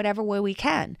away in whatever way we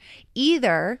can.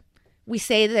 Either we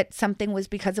say that something was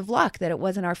because of luck, that it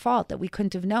wasn't our fault, that we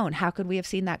couldn't have known. How could we have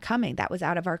seen that coming? That was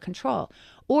out of our control.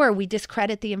 Or we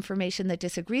discredit the information that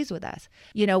disagrees with us.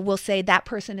 We'll say that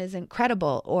person isn't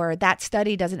credible, or that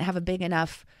study doesn't have a big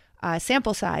enough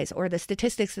sample size, or the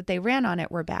statistics that they ran on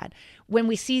it were bad. When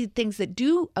we see things that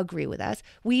do agree with us,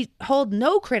 we hold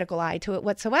no critical eye to it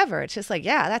whatsoever. It's just like,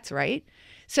 yeah, that's right.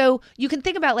 So you can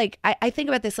think about, like, I think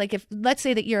about this, like, if let's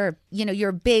say that you're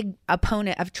a big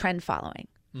opponent of trend following.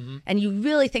 And you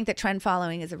really think that trend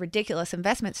following is a ridiculous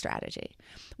investment strategy.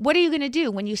 What are you going to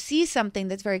do when you see something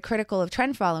that's very critical of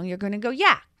trend following? You're going to go,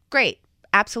 yeah, great.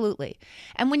 Absolutely.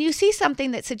 And when you see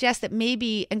something that suggests that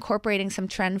maybe incorporating some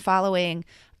trend following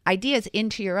ideas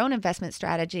into your own investment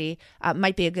strategy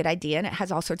might be a good idea, and it has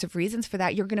all sorts of reasons for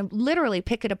that, you're going to literally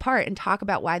pick it apart and talk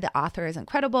about why the author isn't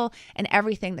credible and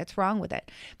everything that's wrong with it.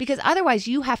 Because otherwise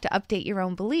you have to update your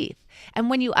own belief. And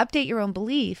when you update your own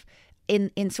belief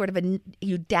in sort of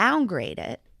you downgrade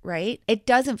it, right? It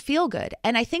doesn't feel good.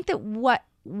 And I think that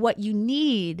what you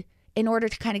need in order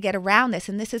to kind of get around this,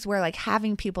 and this is where like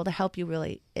having people to help you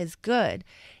really is good,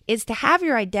 is to have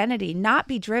your identity not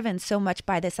be driven so much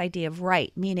by this idea of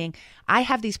right, meaning I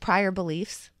have these prior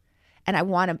beliefs and I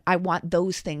want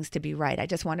those things to be right. I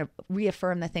just want to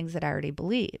reaffirm the things that I already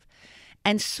believe.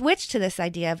 And switch to this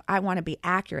idea of I want to be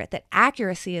accurate, that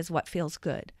accuracy is what feels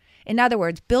good. In other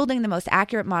words, building the most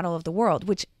accurate model of the world,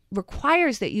 which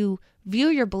requires that you view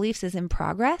your beliefs as in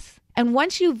progress. And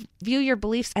once you view your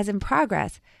beliefs as in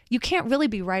progress, you can't really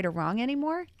be right or wrong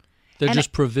anymore. They're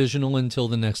just provisional until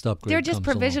the next upgrade. They're just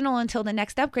provisional until the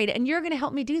next upgrade. And you're going to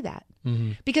help me do that.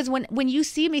 Mm-hmm. Because when you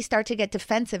see me start to get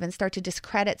defensive and start to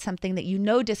discredit something that you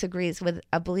know disagrees with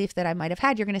a belief that I might have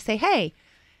had, you're going to say, hey,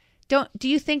 do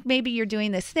you think maybe you're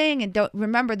doing this thing and don't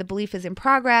remember the belief is in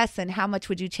progress, and how much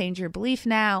would you change your belief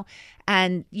now?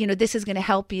 And, this is going to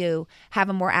help you have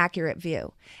a more accurate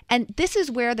view. And this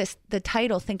is where the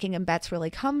title Thinking in Bets really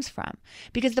comes from,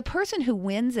 because the person who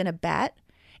wins in a bet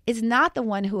is not the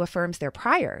one who affirms their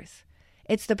priors.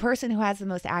 It's the person who has the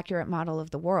most accurate model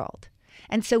of the world.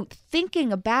 And so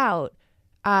thinking about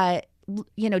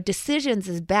decisions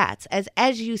as bets,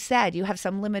 as you said, you have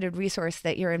some limited resource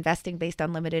that you're investing based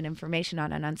on limited information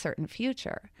on an uncertain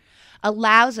future,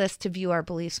 allows us to view our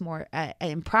beliefs more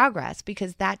in progress,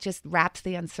 because that just wraps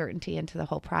the uncertainty into the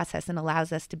whole process and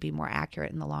allows us to be more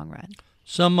accurate in the long run.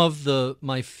 Some of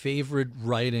my favorite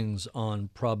writings on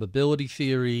probability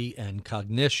theory and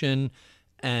cognition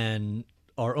and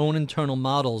our own internal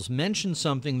models mention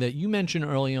something that you mentioned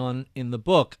early on in the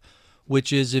book,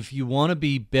 which is if you want to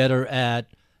be better at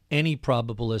any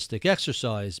probabilistic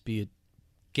exercise, be it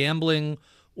gambling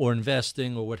or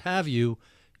investing or what have you,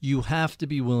 you have to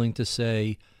be willing to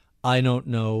say, I don't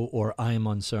know, or I am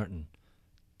uncertain.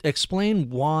 Explain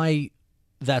why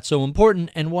that's so important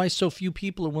and why so few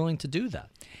people are willing to do that.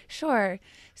 Sure.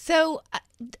 So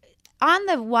on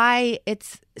the why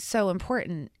it's so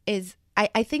important is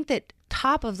I think that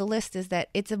top of the list is that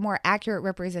it's a more accurate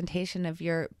representation of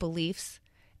your beliefs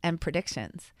and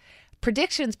predictions.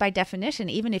 Predictions, by definition,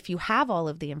 even if you have all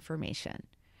of the information,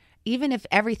 even if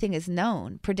everything is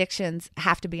known, predictions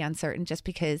have to be uncertain just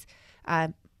because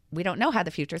we don't know how the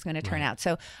future is going to turn out.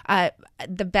 So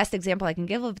the best example I can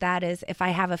give of that is if I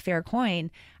have a fair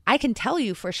coin, I can tell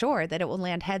you for sure that it will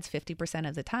land heads 50%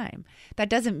 of the time. That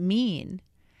doesn't mean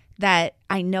that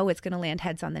I know it's going to land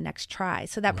heads on the next try.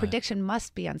 So that prediction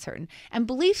must be uncertain. And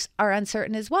beliefs are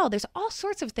uncertain as well. There's all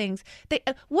sorts of things.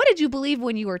 What did you believe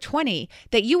when you were 20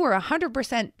 that you were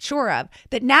 100% sure of,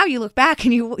 that now you look back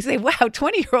and you say, wow,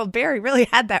 20-year-old Barry really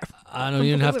had that. I don't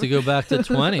even have to go back to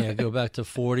 20. I go back to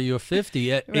 40 or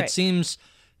 50. It seems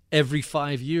every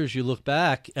 5 years you look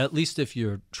back, at least if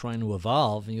you're trying to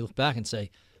evolve, and you look back and say,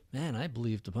 man, I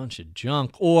believed a bunch of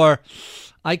junk, or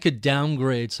I could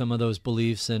downgrade some of those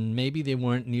beliefs and maybe they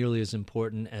weren't nearly as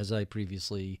important as I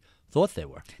previously thought they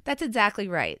were. That's exactly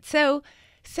right. So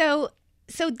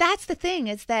that's the thing,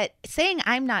 is that saying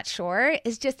I'm not sure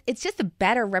it's just a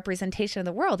better representation of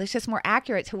the world. It's just more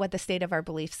accurate to what the state of our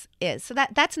beliefs is. So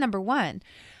that's number one.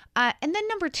 And then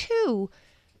number two,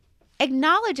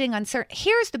 acknowledging uncertainty.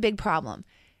 Here's the big problem: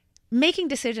 making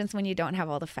decisions when you don't have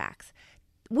all the facts.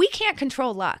 We can't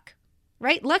control luck,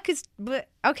 right? Luck is,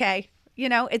 okay,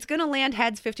 it's going to land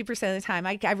heads 50% of the time.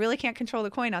 I really can't control the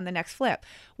coin on the next flip.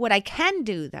 What I can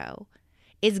do, though,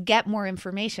 is get more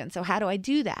information. So how do I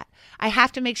do that? I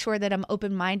have to make sure that I'm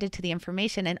open-minded to the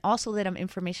information, and also that I'm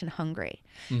information hungry.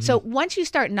 Mm-hmm. So once you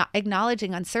start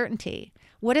acknowledging uncertainty,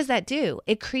 what does that do?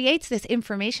 It creates this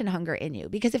information hunger in you.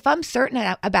 Because if I'm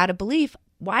certain about a belief,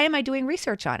 why am I doing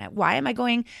research on it? Why am I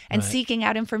going and seeking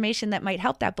out information that might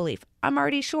help that belief? I'm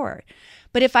already sure.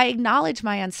 But if I acknowledge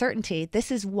my uncertainty,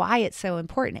 this is why it's so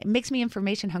important. It makes me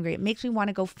information hungry. It makes me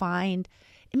want to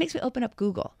it makes me open up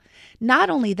Google.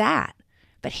 Not only that,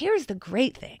 but here's the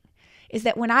great thing, is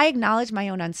that when I acknowledge my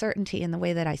own uncertainty in the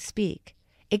way that I speak,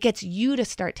 it gets you to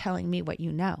start telling me what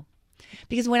you know.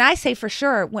 Because when I say for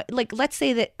sure, let's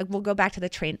say that we'll go back to the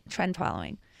trend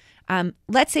following.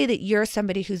 Let's say that you're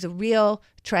somebody who's a real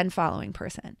trend following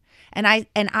person. And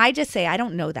I just say, I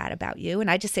don't know that about you.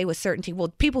 And I just say with certainty, well,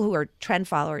 people who are trend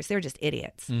followers, they're just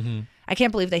idiots. Mm-hmm. I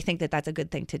can't believe they think that that's a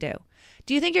good thing to do.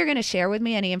 Do you think you're going to share with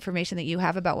me any information that you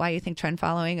have about why you think trend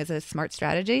following is a smart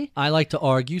strategy? I like to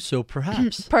argue, so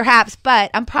perhaps. Perhaps,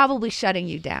 but I'm probably shutting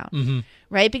you down,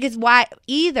 right? Because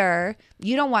either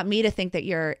you don't want me to think that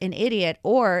you're an idiot,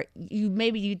 or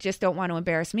maybe you just don't want to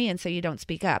embarrass me, and so you don't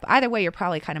speak up. Either way, you're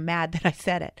probably kind of mad that I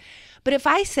said it. But if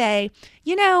I say,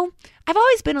 I've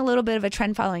always been a little bit of a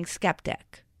trend following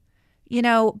skeptic.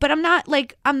 But I'm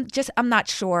not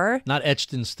sure. Not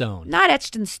etched in stone. Not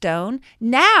etched in stone.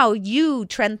 Now you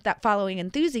trend following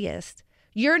enthusiast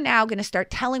you're now going to start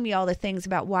telling me all the things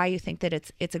about why you think that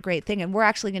it's a great thing. And we're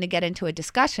actually going to get into a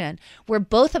discussion where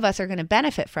both of us are going to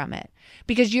benefit from it,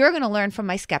 because you're going to learn from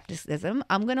my skepticism.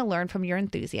 I'm going to learn from your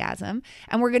enthusiasm.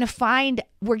 And we're going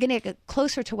to get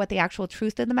closer to what the actual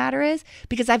truth of the matter is,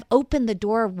 because I've opened the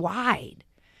door wide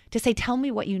to say, tell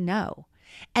me what you know.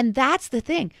 And that's the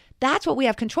thing. That's what we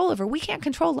have control over. We can't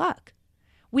control luck.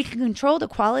 We can control the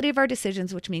quality of our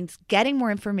decisions, which means getting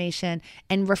more information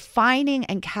and refining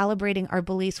and calibrating our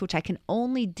beliefs, which I can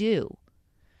only do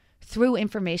through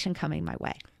information coming my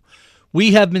way.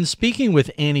 We have been speaking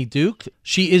with Annie Duke.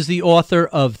 She is the author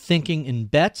of Thinking in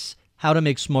Bets, How to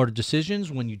Make Smarter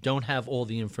Decisions When You Don't Have All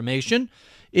the Information.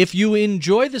 If you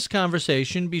enjoy this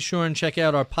conversation, be sure and check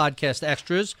out our podcast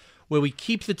extras, where we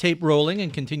keep the tape rolling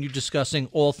and continue discussing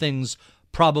all things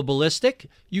probabilistic.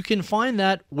 You can find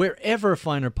that wherever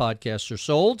finer podcasts are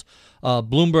sold,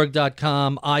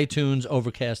 Bloomberg.com, iTunes,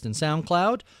 Overcast, and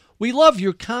SoundCloud. We love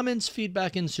your comments,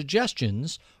 feedback, and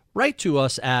suggestions. Write to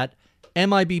us at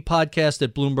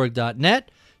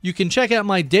mibpodcast@bloomberg.net. You can check out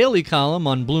my daily column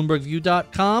on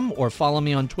BloombergView.com or follow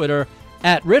me on Twitter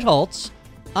at Ritholtz.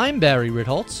 I'm Barry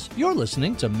Ritholtz. You're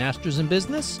listening to Masters in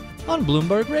Business on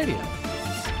Bloomberg Radio.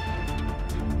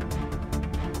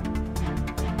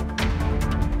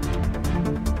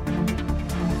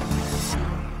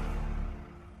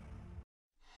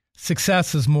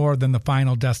 Success is more than the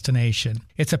final destination.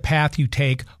 It's a path you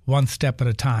take one step at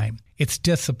a time. It's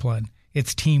discipline,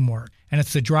 it's teamwork, and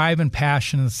it's the drive and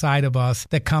passion inside of us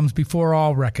that comes before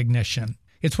all recognition.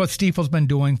 It's what Stifel's been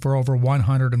doing for over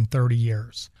 130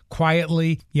 years.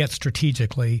 Quietly, yet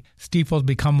strategically, Stifel's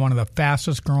become one of the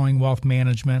fastest growing wealth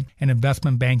management and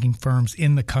investment banking firms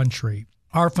in the country.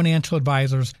 Our financial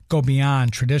advisors go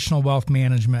beyond traditional wealth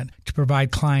management to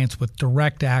provide clients with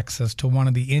direct access to one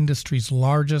of the industry's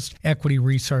largest equity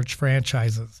research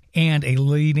franchises and a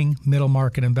leading middle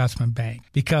market investment bank,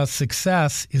 because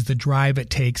success is the drive it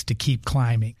takes to keep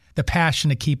climbing, the passion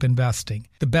to keep investing,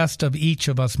 the best of each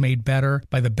of us made better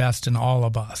by the best in all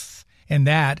of us. And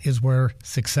that is where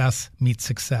success meets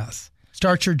success.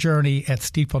 Start your journey at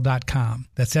Stifel.com.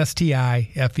 That's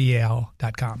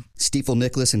Stifel.com. Stifel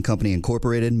Nicholas and Company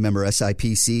Incorporated, member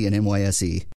SIPC and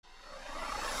NYSE.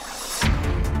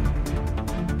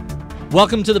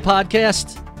 Welcome to the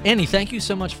podcast. Annie, thank you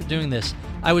so much for doing this.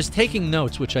 I was taking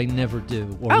notes, which I never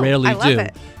do or rarely I love do,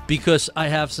 it. because I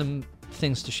have some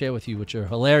things to share with you which are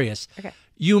hilarious. Okay.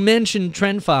 You mentioned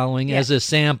trend following Yeah. as a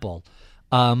sample.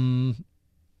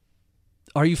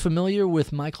 Are you familiar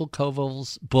with Michael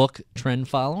Koval's book, Trend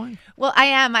Following? Well, I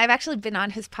am. I've actually been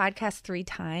on his podcast 3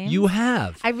 times. You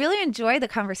have. I really enjoy the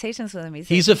conversations with him.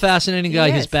 He's a fascinating guy.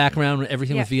 He His is. background,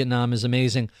 everything Yeah. with Vietnam is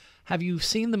amazing. Have you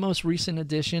seen the most recent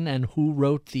edition and who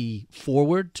wrote the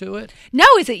foreword to it? No,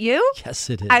 is it you? Yes,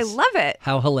 it is. I love it.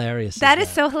 How hilarious That is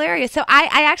is so hilarious. So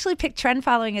I actually picked trend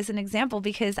following as an example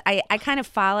because I kind of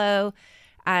follow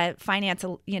finance,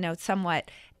 somewhat.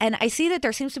 And I see that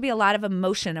there seems to be a lot of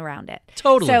emotion around it.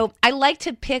 Totally. So I like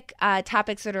to pick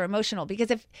topics that are emotional, because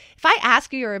if I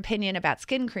ask you your opinion about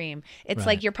skin cream, it's Right.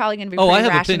 like you're probably going to be Oh, pretty I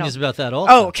have rational. opinions about that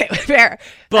also. Oh, okay, fair.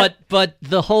 But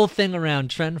the whole thing around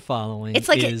trend following It's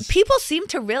like is people seem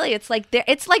to really. It's like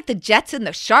the Jets and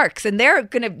the Sharks, and they're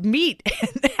going to meet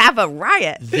and have a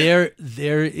riot. there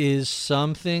is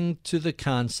something to the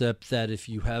concept that if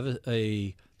you have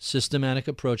a systematic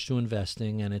approach to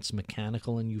investing and it's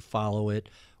mechanical and you follow it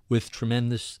with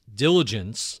tremendous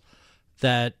diligence,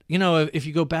 that, if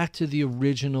you go back to the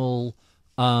original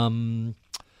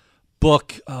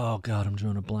book, oh God, I'm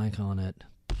drawing a blank on it.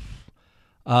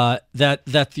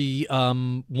 That the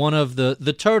one of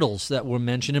the turtles that were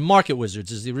mentioned in Market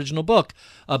Wizards is the original book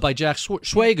by Jack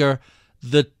Schwager.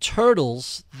 The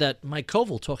turtles that Mike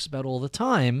Koval talks about all the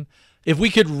time. If we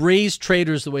could raise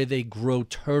traders the way they grow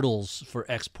turtles for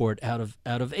export out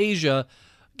of Asia,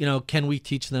 can we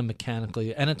teach them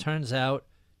mechanically? And it turns out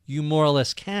you more or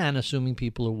less can, assuming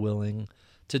people are willing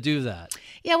to do that.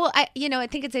 Yeah, well, I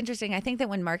think it's interesting. I think that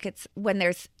when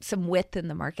there's some width in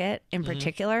the market in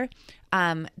particular,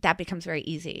 that becomes very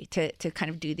easy to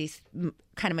kind of do these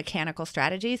kind of mechanical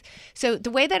strategies. So the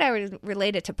way that I would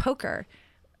relate it to poker,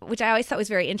 which I always thought was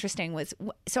very interesting,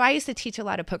 so I used to teach a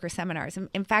lot of poker seminars.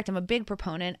 In fact, I'm a big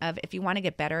proponent of, if you want to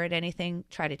get better at anything,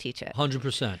 try to teach it.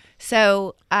 100%.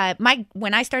 So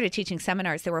when I started teaching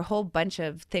seminars, there were a whole bunch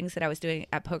of things that I was doing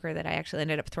at poker that I actually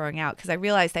ended up throwing out, because I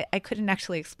realized that I couldn't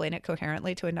actually explain it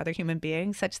coherently to another human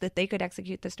being such that they could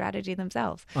execute the strategy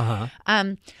themselves. Uh-huh.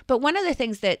 But one of the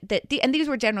things and these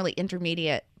were generally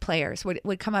intermediate players,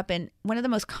 would come up, and one of the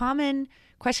most common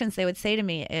questions they would say to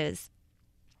me is,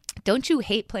 don't you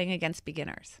hate playing against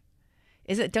beginners?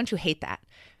 Don't you hate that?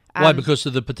 Why? Because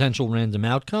of the potential random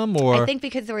outcome, or I think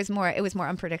because it was more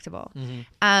unpredictable.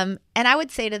 And I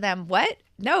would say to them, "What?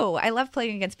 No, I love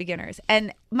playing against beginners."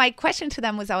 And my question to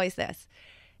them was always this: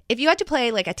 if you had to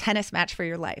play like a tennis match for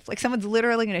your life, like someone's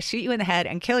literally going to shoot you in the head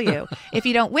and kill you if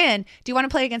you don't win, do you want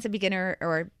to play against a beginner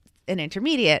or an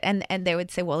intermediate? And they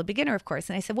would say, well, a beginner, of course.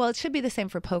 And I said, well, it should be the same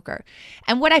for poker.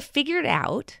 And what I figured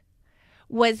out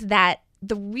was that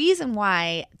the reason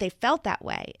why they felt that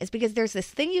way is because there's this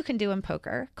thing you can do in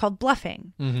poker called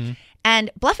bluffing.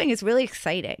 And bluffing is really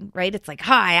exciting, right? It's like,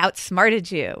 I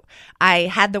outsmarted you. I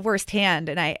had the worst hand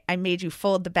and I made you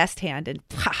fold the best hand and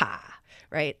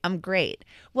right? I'm great.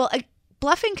 Well,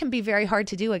 bluffing can be very hard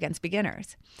to do against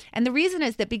beginners. And the reason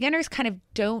is that beginners kind of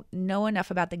don't know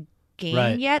enough about the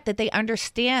game yet that they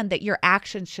understand that your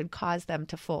actions should cause them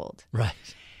to fold. Right.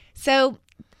 So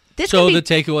the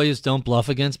takeaway is don't bluff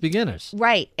against beginners.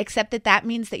 Right, except that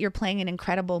means that you're playing an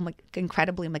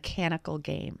incredibly mechanical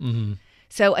game.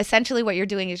 So essentially what you're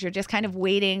doing is you're just kind of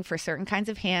waiting for certain kinds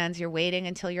of hands. You're waiting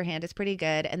until your hand is pretty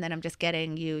good, and then I'm just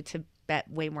getting you to bet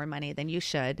way more money than you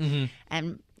should.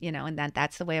 And and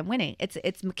that's the way I'm winning.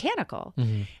 It's mechanical.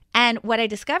 And what I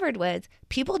discovered was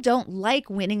people don't like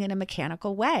winning in a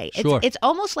mechanical way. It's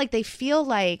almost like they feel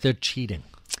like they're cheating.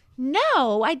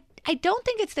 No, I don't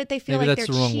think it's that they feel Maybe like that's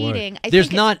they're the wrong cheating.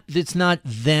 Word. It's not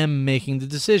them making the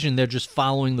decision. They're just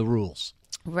following the rules.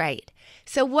 Right.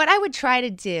 So what I would try to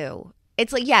do,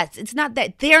 it's like, yes, it's not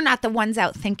that they're not the ones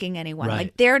out thinking anyone. Right.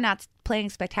 Like they're not playing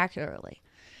spectacularly.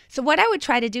 So what I would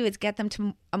try to do is get them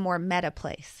to a more meta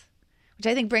place, which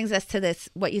I think brings us to this,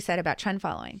 what you said about trend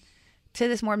following, to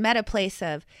this more meta place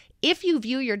of if you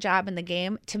view your job in the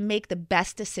game to make the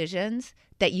best decisions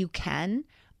that you can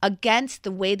against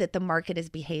the way that the market is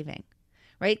behaving,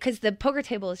 right? Because the poker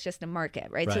table is just a market,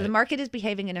 right? So the market is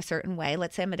behaving in a certain way.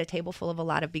 Let's say I'm at a table full of a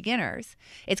lot of beginners.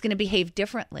 It's going to behave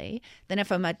differently than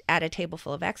if I'm at a table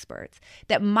full of experts.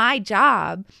 That my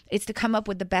job is to come up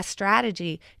with the best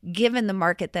strategy given the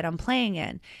market that I'm playing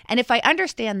in. And if I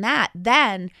understand that,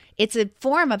 then it's a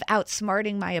form of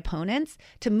outsmarting my opponents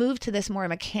to move to this more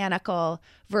mechanical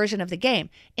version of the game.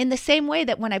 In the same way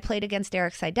that when I played against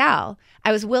Eric Seidel,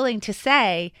 I was willing to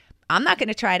say, I'm not going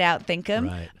to try to outthink him.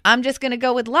 Right. I'm just going to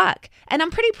go with luck. And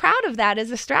I'm pretty proud of that as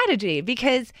a strategy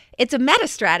because it's a meta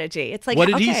strategy. It's like, what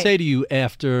did he say to you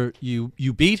after you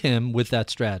beat him with that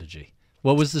strategy?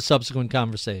 What was the subsequent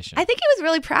conversation? I think he was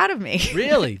really proud of me.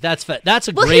 Really? That's a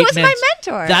well, great he was my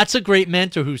mentor. That's a great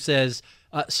mentor who says,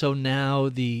 so now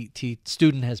the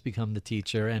student has become the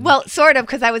teacher. And well, sort of,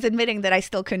 because I was admitting that I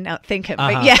still couldn't outthink him.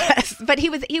 But yes, but he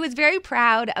was very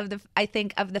proud of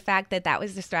the fact that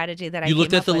was the strategy that I You looked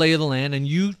came at the up lay with. of the land and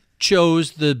you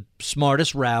chose the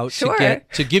smartest route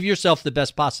to give yourself the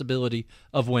best possibility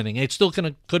of winning. It still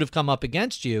could have come up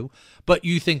against you, but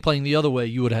you think playing the other way,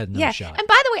 you would have had no shot. And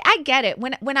by the way, I get it.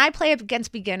 When I play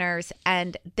against beginners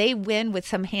and they win with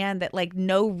some hand that like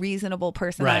no reasonable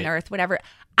person on earth, whatever,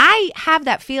 I have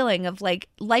that feeling of like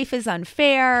life is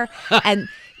unfair and,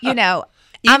 even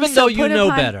though you know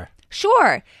better.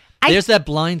 Sure. There's that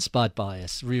blind spot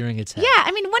bias rearing its head. Yeah.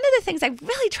 I mean, one of the things I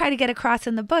really try to get across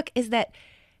in the book is that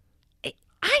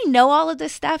I know all of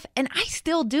this stuff and I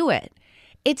still do it.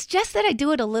 It's just that I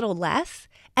do it a little less,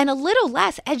 and a little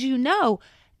less, as you know,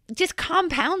 just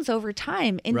compounds over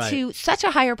time into such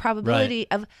a higher probability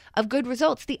of good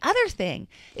results. The other thing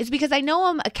is because I know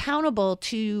I'm accountable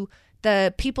to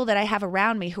the people that I have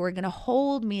around me who are going to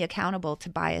hold me accountable to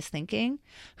bias thinking,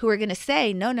 who are going to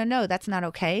say, no, that's not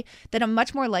okay, that I'm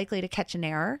much more likely to catch an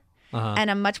error and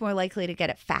I'm much more likely to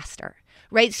get it faster.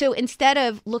 Right. So instead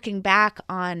of looking back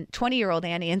on 20-year-old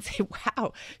Annie and say,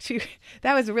 wow,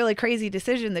 that was a really crazy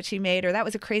decision that she made, or that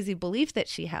was a crazy belief that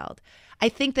she held, I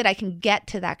think that I can get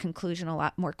to that conclusion a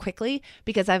lot more quickly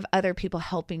because I have other people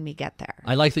helping me get there.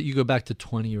 I like that you go back to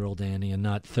 20-year-old Annie and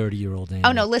not 30-year-old Annie.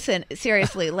 Oh, no, listen,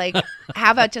 seriously, like,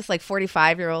 how about just like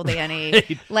 45-year-old Annie,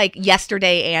 Right. like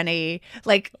yesterday Annie?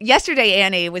 Like, yesterday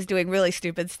Annie was doing really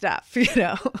stupid stuff,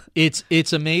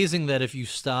 It's amazing that if you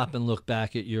stop and look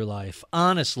back at your life,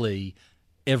 honestly,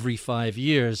 every 5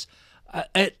 years,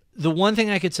 the one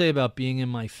thing I could say about being in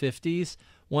my 50s,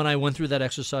 when I went through that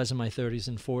exercise in my 30s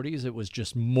and 40s, it was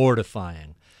just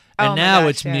mortifying. And now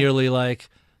it's merely like,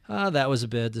 that was a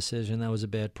bad decision. That was a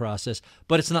bad process.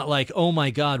 But it's not like, oh, my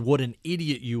God, what an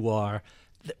idiot you are,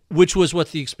 which was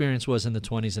what the experience was in the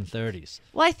 20s and 30s.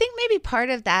 Well, I think maybe part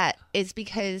of that is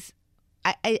because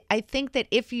I think that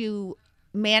if you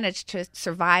manage to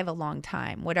survive a long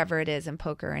time, whatever it is in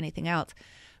poker or anything else,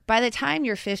 by the time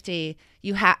you're 50,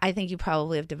 I think you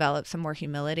probably have developed some more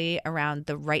humility around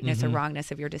the rightness or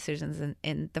wrongness of your decisions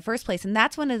in the first place. And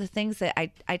that's one of the things that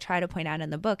I try to point out in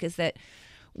the book is that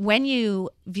when you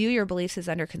view your beliefs as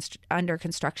under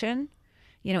construction,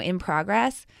 in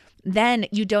progress, then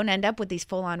you don't end up with these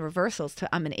full-on reversals to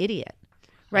I'm an idiot.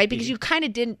 Right? Because you kind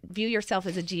of didn't view yourself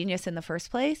as a genius in the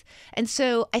first place. And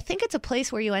so I think it's a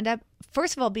place where you end up,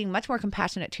 first of all, being much more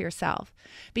compassionate to yourself,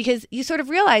 because you sort of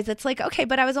realize it's like, okay,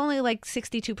 but I was only like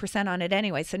 62% on it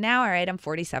anyway. So now, all right, I'm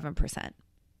 47%.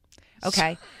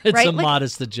 Okay. It's right? a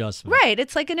modest adjustment. Right.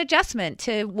 It's like an adjustment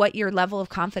to what your level of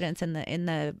confidence in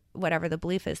the whatever the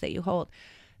belief is that you hold.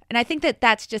 And I think that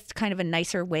that's just kind of a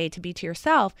nicer way to be to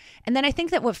yourself. And then I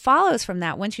think that what follows from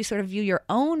that, once you sort of view your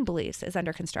own beliefs as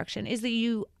under construction, is that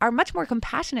you are much more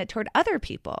compassionate toward other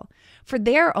people for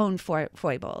their own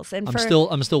foibles. And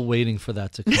I'm still waiting for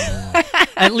that to come along.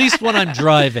 At least when I'm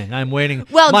driving, I'm waiting.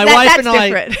 Well, my wife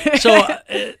and different.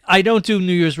 So I don't do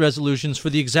New Year's resolutions for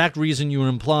the exact reason you were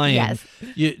implying. Yes.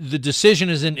 The decision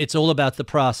it's all about the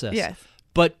process. Yes.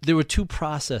 But there were two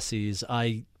processes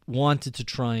I wanted to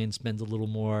try and spend a little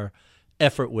more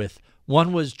effort with.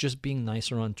 One was just being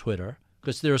nicer on Twitter,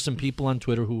 because there are some people on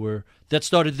Twitter that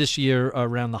started this year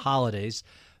around the holidays.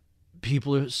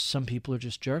 Some people are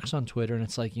just jerks on Twitter, and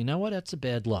it's like, you know what? That's a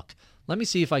bad look. Let me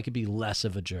see if I could be less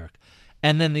of a jerk.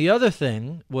 And then the other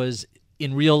thing was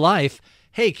in real life,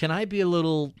 hey, can I be a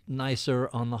little nicer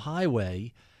on the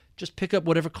highway? Just pick up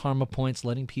whatever karma points,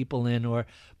 letting people in,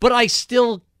 but I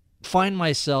still find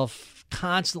myself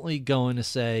constantly going to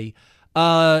say,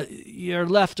 your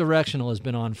left directional has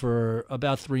been on for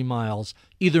about 3 miles.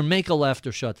 Either make a left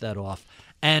or shut that off.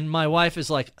 And my wife is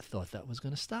like, I thought that was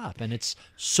going to stop. And it's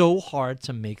so hard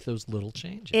to make those little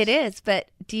changes. It is, but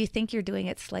do you think you're doing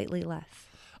it slightly less?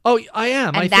 Oh, I am.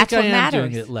 And I that's think I what am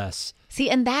matters. doing it less. See,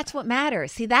 and that's what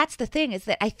matters. See, that's the thing, is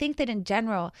that I think that in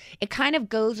general, it kind of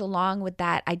goes along with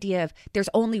that idea of there's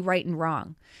only right and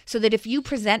wrong. So that if you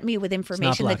present me with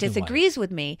information that disagrees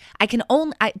with me,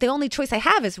 the only choice I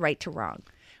have is right to wrong.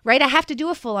 Right? I have to do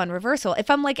a full-on reversal. If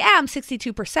I'm like, I'm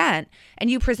 62%, and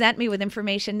you present me with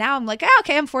information, now I'm like,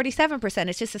 okay, I'm 47%.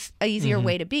 It's just a easier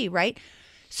way to be, right?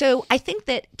 So I think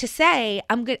that to say,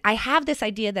 I have this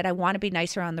idea that I want to be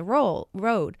nicer on the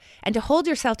road, and to hold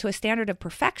yourself to a standard of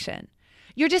perfection,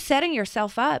 you're just setting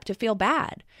yourself up to feel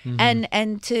bad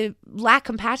and to lack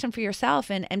compassion for yourself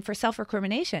and for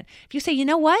self-recrimination. If you say, you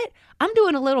know what, I'm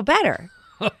doing a little better.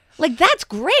 Like, that's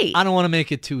great. I don't want to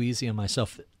make it too easy on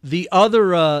myself. The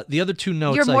other two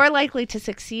notes. You're more likely to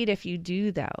succeed if you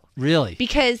do, though. Really?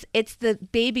 Because it's the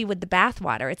baby with the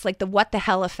bathwater. It's like the what the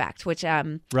hell effect, which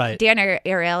Dan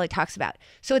Ariely talks about.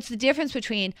 So it's the difference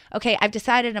between, okay, I've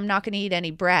decided I'm not going to eat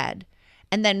any bread,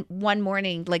 and then one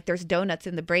morning, like, there's donuts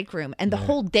in the break room, and the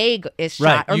whole day is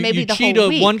shot, or maybe the whole week. You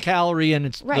cheat 1 calorie, and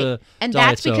it's right. And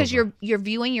that's because over. you're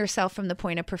viewing yourself from the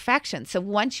point of perfection. So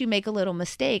once you make a little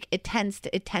mistake, it tends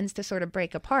to sort of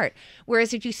break apart.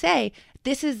 Whereas if you say,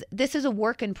 this is a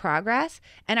work in progress,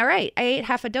 and all right, I ate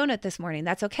half a donut this morning,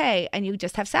 that's okay, and you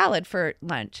just have salad for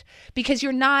lunch, because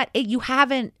you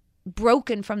haven't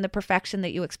broken from the perfection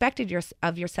that you expected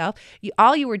of yourself.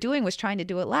 All you were doing was trying to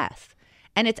do it less.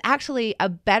 And it's actually a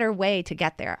better way to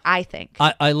get there, I think.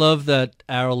 I love that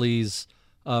Ariely's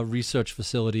research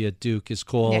facility at Duke is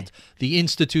called the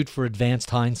Institute for Advanced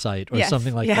Hindsight, or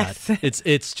something like that.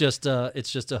 It's just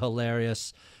a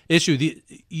hilarious issue.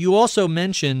 You also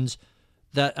mentioned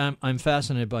that I'm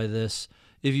fascinated by this.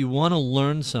 If you want to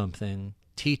learn something,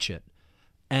 teach it.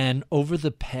 And over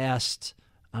the past,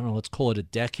 I don't know, let's call it a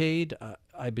decade,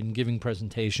 I've been giving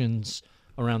presentations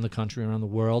around the country, around the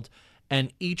world.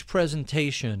 And each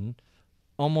presentation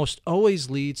almost always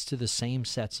leads to the same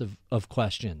sets of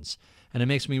questions. And it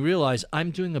makes me realize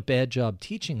I'm doing a bad job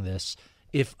teaching this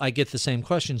if I get the same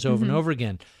questions over and over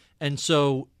again. And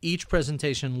so each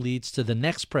presentation leads to the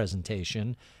next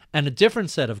presentation and a different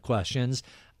set of questions.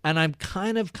 And I'm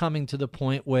kind of coming to the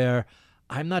point where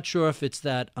I'm not sure if it's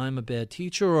that I'm a bad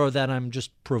teacher or that I'm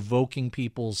just provoking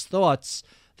people's thoughts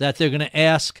that they're going to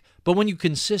ask. But when you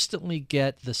consistently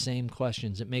get the same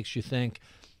questions, it makes you think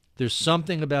there's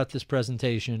something about this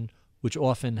presentation, which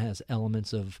often has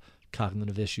elements of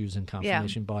cognitive issues and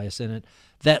confirmation bias in it,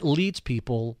 that leads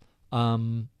people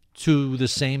to the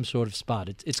same sort of spot.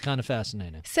 It's kind of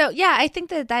fascinating. So, I think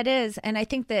that is, and I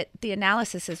think that the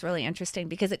analysis is really interesting,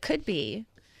 because it could be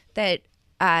that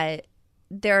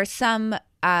there are some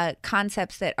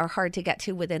concepts that are hard to get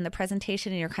to within the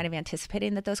presentation, and you're kind of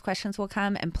anticipating that those questions will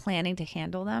come and planning to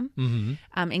handle them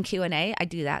in Q&A. I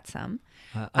do that some.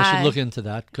 I should look into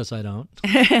that, because I don't.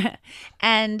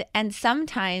 and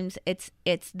sometimes it's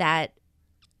that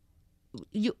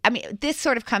this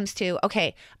sort of comes to,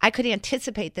 okay, I could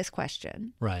anticipate this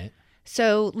question. Right.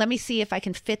 So let me see if I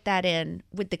can fit that in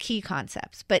with the key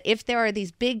concepts. But if there are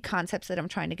these big concepts that I'm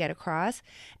trying to get across,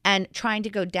 and trying to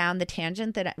go down the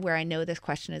tangent where I know this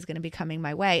question is going to be coming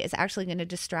my way is actually going to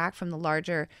distract from the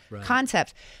larger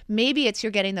concepts. Maybe it's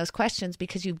you're getting those questions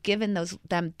because you've given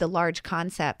them the large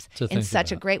concepts in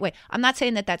such a great way. I'm not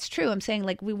saying that that's true. I'm saying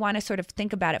like we want to sort of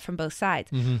think about it from both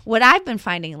sides. Mm-hmm. What I've been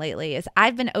finding lately is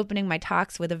I've been opening my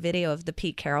talks with a video of the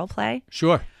Pete Carroll play.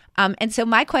 Sure. And so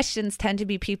my questions tend to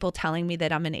be people telling me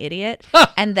that I'm an idiot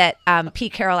and that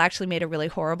Pete Carroll actually made a really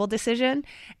horrible decision.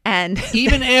 And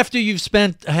even after you've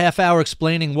spent a half hour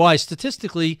explaining why,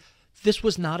 statistically, this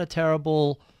was not a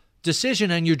terrible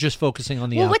decision, and you're just focusing on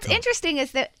the outcome. What's interesting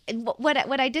is that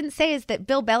what I didn't say is that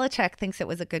Bill Belichick thinks it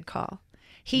was a good call.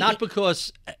 Not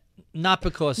because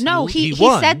no, he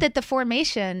won. said that the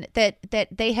formation that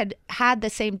they had the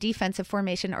same defensive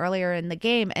formation earlier in the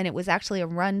game, and it was actually a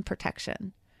run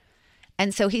protection.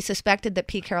 And so he suspected that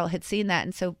Pete Carroll had seen that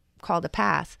and so called a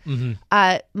pass.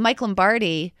 Mm-hmm. Mike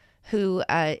Lombardi, who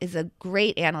is a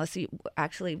great analyst, he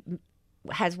actually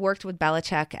has worked with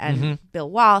Belichick and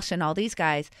Bill Walsh and all these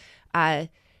guys.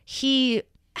 He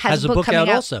has a book coming out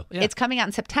also. Yeah. It's coming out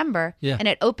in September, and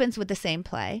it opens with the same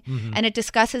play. Mm-hmm. And it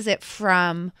discusses it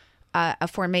from a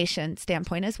formation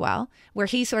standpoint as well, where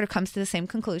he sort of comes to the same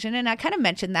conclusion. And I kind of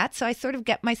mentioned that, so I sort of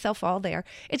get myself all there.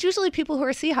 It's usually people who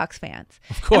are Seahawks fans.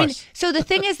 Of course. I mean, so the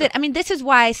thing is that, I mean, this is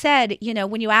why I said,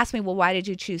 when you asked me, well, why did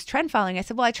you choose trend following? I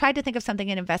said, well, I tried to think of something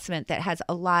in investment that has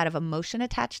a lot of emotion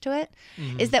attached to it.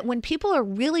 Mm-hmm. Is that when people are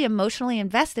really emotionally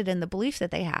invested in the belief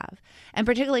that they have, and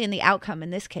particularly in the outcome in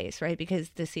this case, right,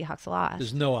 because the Seahawks lost.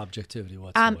 There's no objectivity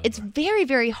whatsoever. It's very,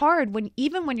 very hard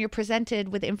even when you're presented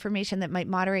with information that might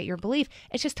moderate your belief.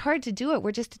 It's just hard to do it.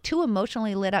 We're just too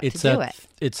emotionally lit up to do it.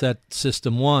 It's that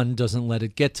system one doesn't let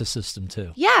it get to system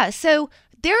two. Yeah. So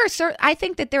I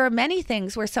think that there are many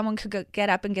things where someone could get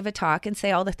up and give a talk and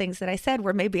say all the things that I said,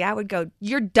 where maybe I would go,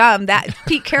 "You're dumb. That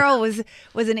Pete Carroll was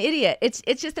an idiot." It's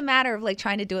just a matter of like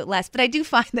trying to do it less. But I do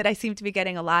find that I seem to be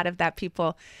getting a lot of that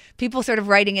people sort of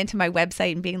writing into my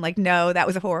website and being like, "No, that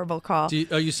was a horrible call."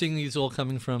 Are you seeing these all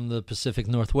coming from the Pacific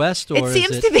Northwest? Or it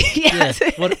seems to be. Yes.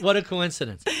 Yeah. What a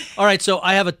coincidence. All right, so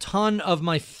I have a ton of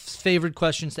my favorite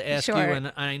questions to ask you,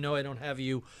 and I know I don't have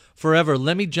you forever.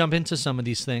 Let me jump into some of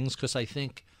these things because I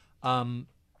think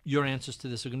your answers to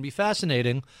this are going to be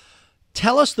fascinating.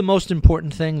 Tell us the most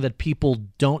important thing that people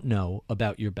don't know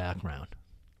about your background.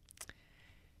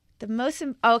 About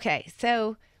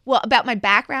my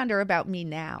background or about me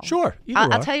now? Sure.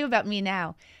 I'll tell you about me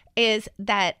now. Is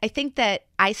that I think that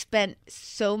I spent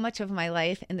so much of my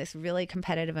life in this really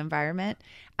competitive environment.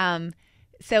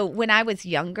 So when I was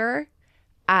younger,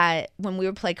 when we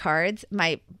would play cards,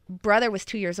 my brother was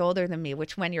 2 years older than me,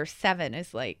 which when you're 7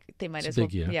 is like, they might as well.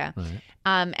 Yeah. Right.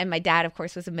 And my dad, of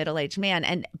course, was a middle-aged man,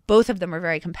 and both of them were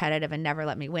very competitive and never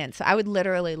let me win. So I would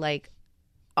literally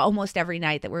almost every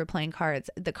night that we were playing cards,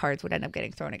 the cards would end up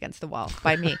getting thrown against the wall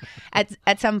by me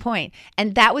at some point.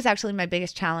 And that was actually my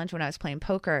biggest challenge when I was playing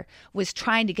poker, was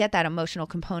trying to get that emotional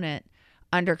component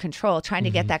under control, trying to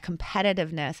get that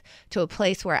competitiveness to a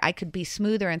place where I could be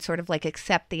smoother and sort of like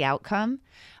accept the outcome.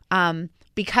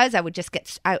 Because I would just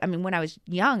when I was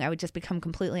young, I would just become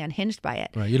completely unhinged by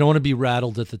it. Right. You don't want to be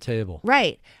rattled at the table.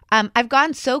 Right. I've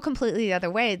gone so completely the other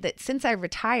way that since I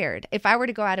retired, if I were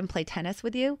to go out and play tennis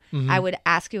with you, I would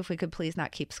ask you if we could please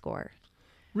not keep score.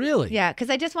 Really? Yeah, because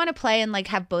I just want to play and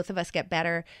have both of us get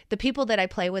better. The people that I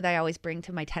play with, I always bring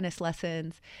to my tennis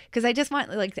lessons, because I just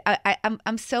want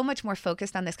I'm so much more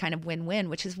focused on this kind of win-win,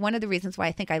 which is one of the reasons why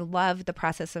I think I love the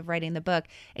process of writing the book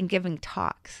and giving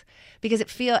talks, because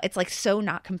it's so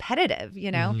not competitive,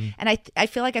 And I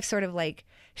feel like I've sort of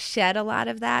shed a lot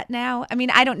of that now. I mean,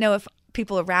 I don't know if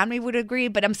people around me would agree,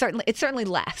 but it's certainly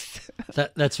less.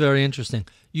 That's very interesting.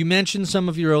 You mentioned some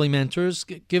of your early mentors.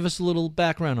 Give us a little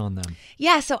background on them.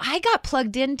 Yeah, so I got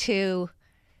plugged into,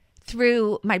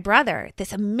 through my brother,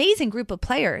 this amazing group of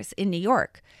players in New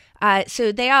York.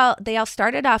 So they all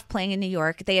started off playing in New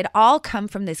York. They had all come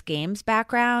from this games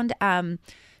background.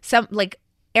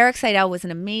 Eric Seidel was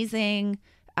an amazing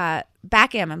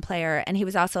backgammon player, and he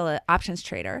was also an options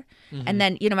trader. Mm-hmm. And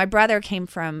then, my brother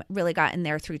really got in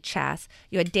there through chess.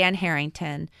 You had Dan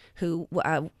Harrington, who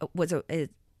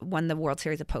won the World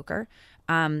Series of Poker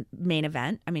main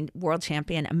event. I mean, world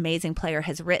champion, amazing player,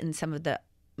 has written some of the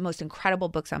most incredible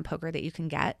books on poker that you can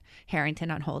get.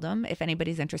 Harrington on Hold'em. If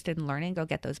anybody's interested in learning, go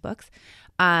get those books.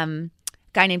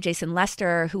 Guy named Jason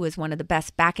Lester, who was one of the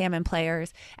best backgammon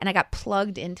players, and I got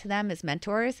plugged into them as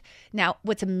mentors. Now,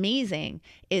 what's amazing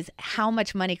is how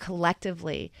much money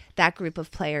collectively that group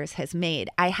of players has made.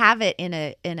 I have it in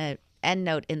a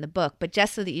endnote in the book, but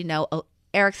just so that you know,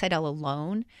 Eric Seidel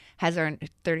alone has earned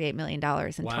 $38 million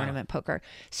in tournament poker.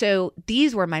 So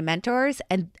these were my mentors.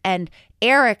 And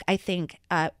Eric, I think,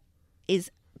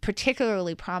 is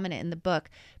particularly prominent in the book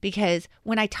because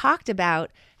when I talked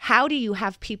about how do you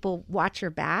have people watch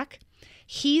your back,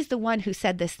 he's the one who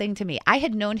said this thing to me. I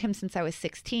had known him since I was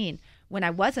 16 when I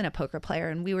wasn't a poker player,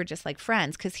 and we were just like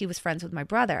friends because he was friends with my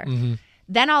brother. Mm-hmm.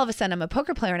 Then all of a sudden I'm a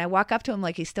poker player and I walk up to him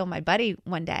like he's still my buddy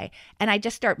one day. And I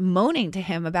just start moaning to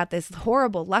him about this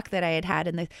horrible luck that I had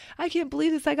and I can't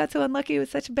believe this. I got so unlucky. It was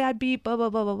such a bad beat, blah, blah,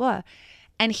 blah, blah, blah.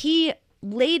 And he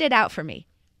laid it out for me.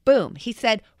 Boom. He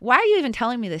said, why are you even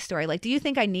telling me this story? Like, do you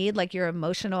think I need like your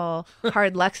emotional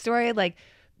hard luck story? Like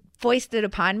foisted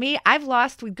upon me. I've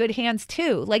lost with good hands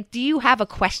too. Like, do you have a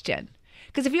question?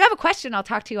 Because if you have a question, I'll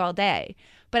talk to you all day.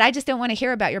 But I just don't want to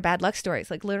hear about your bad luck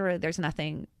stories. Like literally there's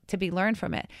nothing to be learned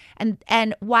from it.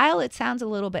 And while it sounds a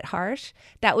little bit harsh,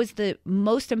 that was the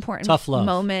most important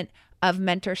moment of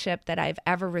mentorship that I've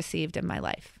ever received in my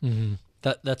life. Mm-hmm.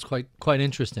 That's quite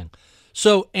interesting.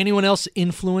 So anyone else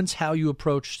influence how you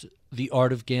approached the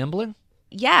art of gambling?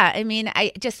 Yeah. I mean,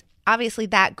 I just obviously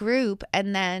that group.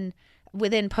 And then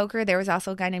within poker, there was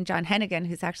also a guy named John Hennigan,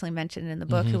 who's actually mentioned in the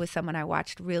book, who was someone I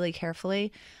watched really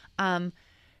carefully. I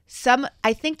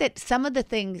think that some of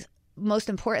the most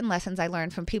important lessons I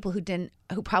learned from people who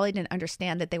probably didn't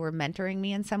understand that they were mentoring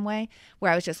me in some way,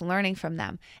 where I was just learning from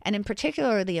them. And in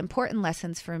particular, the important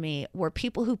lessons for me were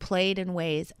people who played in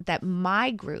ways that my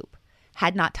group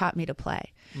had not taught me to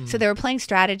play. So they were playing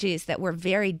strategies that were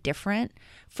very different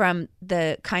from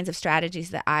the kinds of strategies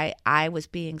that I was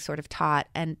being sort of taught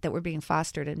and that were being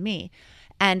fostered in me.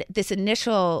 And this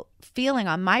initial feeling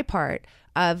on my part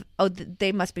of,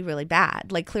 they must be really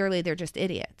bad. Like clearly they're just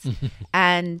idiots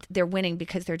and they're winning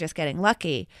because they're just getting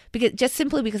lucky,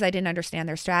 simply because I didn't understand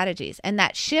their strategies. And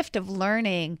that shift of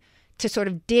learning to sort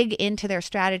of dig into their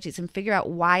strategies and figure out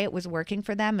why it was working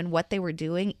for them and what they were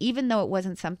doing, even though it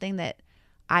wasn't something that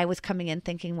I was coming in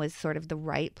thinking was sort of the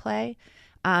right play,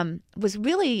 was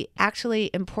really actually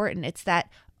important. It's that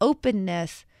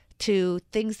openness to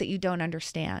things that you don't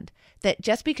understand, that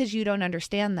just because you don't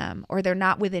understand them or they're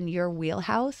not within your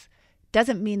wheelhouse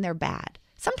doesn't mean they're bad.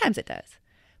 Sometimes it does,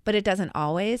 but it doesn't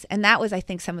always. And that was, I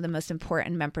think, some of the most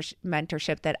important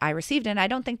mentorship that I received. And I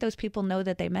don't think those people know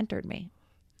that they mentored me.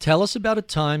 Tell us about a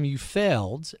time you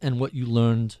failed and what you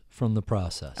learned from the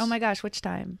process. Oh my gosh, which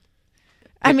time?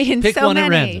 I mean, pick so one many.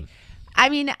 At random. I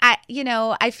mean,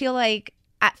 I feel like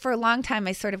for a long time,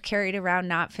 I sort of carried around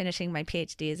not finishing my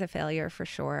PhD as a failure for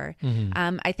sure.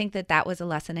 Mm-hmm. I think that was a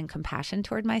lesson in compassion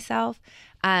toward myself.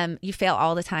 You fail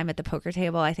all the time at the poker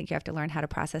table. I think you have to learn how to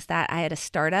process that. I had a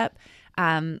startup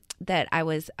that I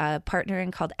was a partner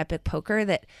in called Epic Poker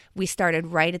that we started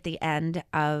right at the end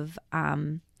of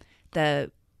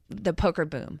the poker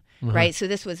boom, right? So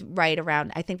this was right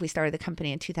around, I think we started the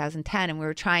company in 2010 and we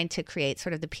were trying to create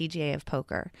sort of the PGA of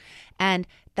poker. And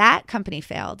that company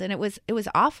failed and it was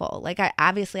awful. Like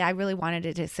I really wanted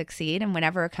it to succeed. And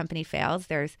whenever a company fails,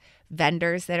 there's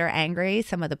vendors that are angry.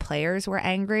 Some of the players were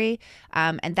angry.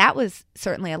 And that was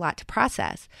certainly a lot to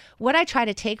process. What I try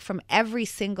to take from every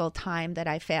single time that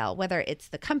I fail, whether it's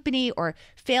the company or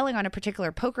failing on a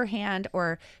particular poker hand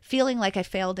or feeling like I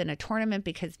failed in a tournament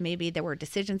because maybe there were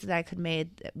decisions that I could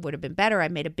made that would have been better. I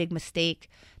made a big mistake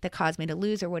that caused me to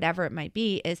lose or whatever it might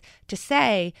be, is to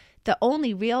say the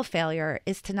only real failure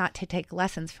is to not to take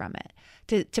lessons from it,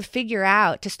 to figure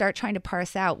out, to start trying to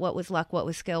parse out what was luck, what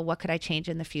was skill, what could I change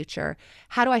in the future?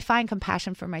 How do I find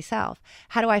compassion for myself?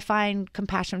 How do I find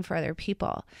compassion for other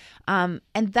people? And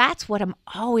that's what I'm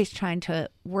always trying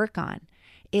to work on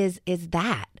is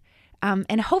that.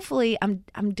 And hopefully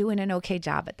I'm doing an okay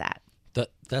job at that.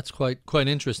 That's quite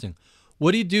interesting.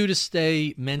 What do you do to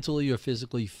stay mentally or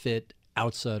physically fit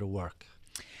outside of work?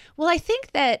 Well, I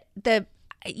think that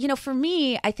for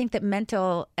me, I think that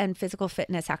mental and physical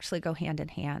fitness actually go hand in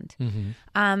hand.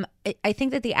 Mm-hmm. I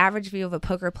think that the average view of a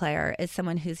poker player is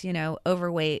someone who's,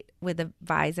 overweight with a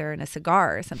visor and a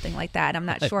cigar or something like that. I'm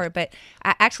not sure, but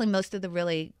actually most of the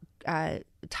really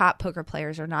top poker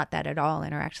players are not that at all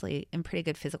and are actually in pretty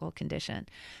good physical condition.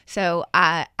 So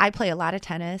I play a lot of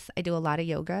tennis. I do a lot of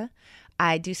yoga.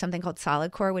 I do something called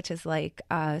Solid Core, which is like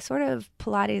sort of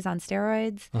Pilates on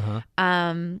steroids. Uh-huh.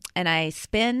 And I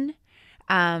spin.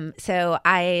 So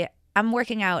I'm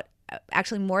working out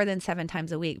actually more than 7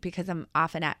 times a week because I'm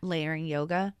often at layering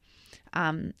yoga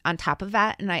on top of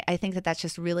that. And I think that that's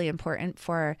just really important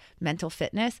for mental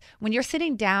fitness. When you're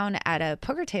sitting down at a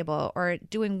poker table or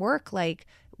doing work like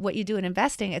what you do in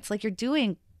investing, it's like you're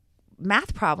doing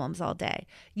math problems all day.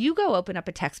 You go open up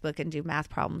a textbook and do math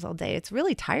problems all day. It's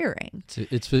really tiring.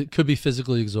 It could be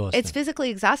physically exhausting. It's physically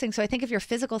exhausting. So I think if your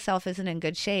physical self isn't in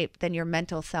good shape, then your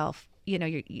mental self,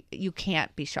 you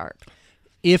can't be sharp.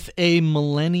 If a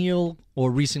millennial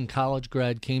or recent college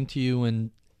grad came to you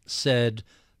and said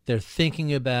they're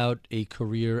thinking about a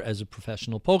career as a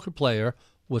professional poker player,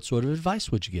 what sort of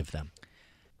advice would you give them?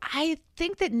 I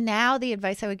think that now the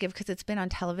advice I would give, because it's been on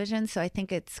television, so I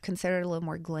think it's considered a little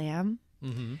more glam,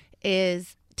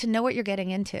 is to know what you're getting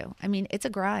into. I mean, it's a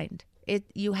grind.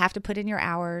 You have to put in your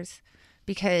hours,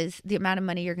 because the amount of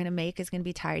money you're going to make is going to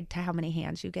be tied to how many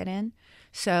hands you get in.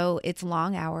 So it's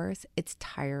long hours. It's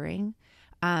tiring.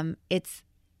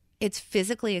 It's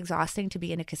physically exhausting to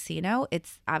be in a casino.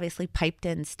 It's obviously piped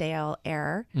in stale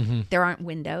air. There aren't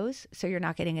windows, so you're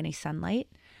not getting any sunlight.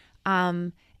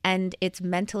 And it's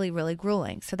mentally really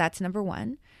grueling. So that's number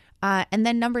one. And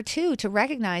then number two, to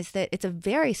recognize that it's a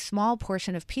very small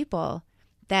portion of people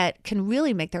that can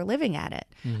really make their living at it.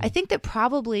 I think that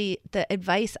probably the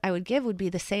advice I would give would be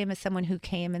the same as someone who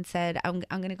came and said, I'm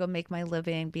going to go make my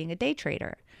living being a day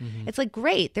trader. It's like,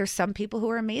 great. There's some people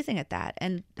who are amazing at that,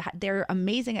 and they're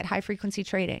amazing at high frequency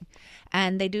trading,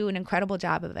 and they do an incredible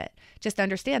job of it. Just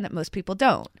understand that most people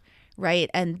don't. Right.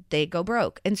 And they go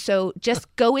broke. And so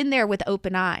just go in there with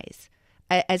open eyes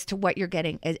as to what you're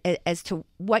getting, as to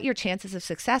what your chances of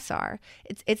success are.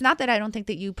 It's not that I don't think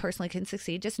that you personally can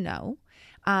succeed, just know,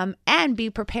 and be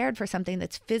prepared for something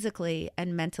that's physically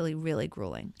and mentally really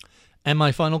grueling. And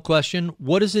my final question,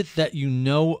 what is it that you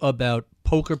know about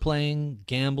poker playing,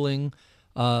 gambling,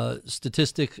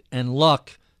 statistic, and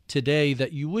luck today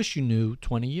that you wish you knew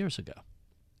 20 years ago?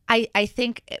 I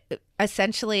think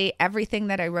essentially everything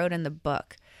that I wrote in the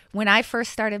book. When I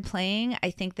first started playing,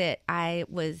 I think that I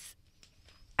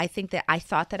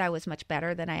thought that I was much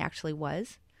better than I actually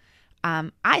was.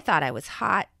 I thought I was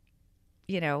hot,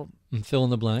 And fill in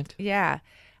the blank. Yeah.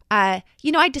 I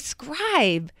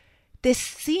describe this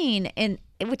scene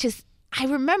which is, I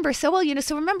remember so well,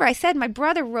 so remember I said my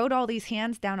brother wrote all these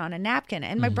hands down on a napkin,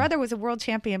 and my brother was a world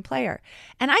champion player.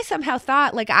 And I somehow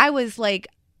thought like I was like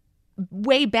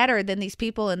way better than these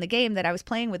people in the game that I was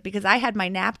playing with, because I had my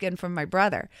napkin from my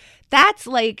brother. That's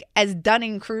like as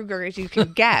Dunning-Kruger as you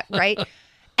can get, right?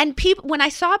 And when I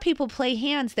saw people play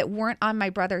hands that weren't on my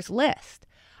brother's list,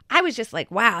 I was just like,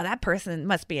 wow, that person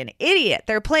must be an idiot.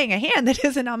 They're playing a hand that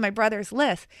isn't on my brother's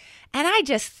list. And I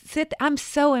just I'm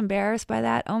so embarrassed by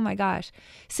that. Oh my gosh.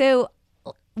 So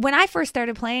when I first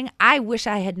started playing, I wish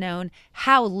I had known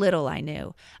how little I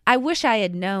knew. I wish I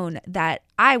had known that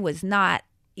I was not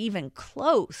even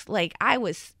close. Like I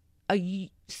was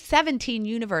 17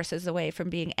 universes away from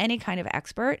being any kind of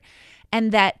expert.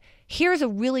 And that here's a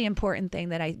really important thing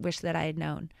that I wish that I had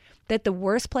known, that the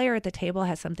worst player at the table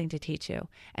has something to teach you.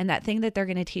 And that thing that they're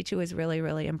going to teach you is really,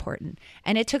 really important.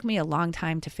 And it took me a long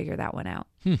time to figure that one out.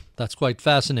 That's quite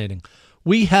fascinating.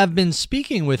 We have been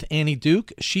speaking with Annie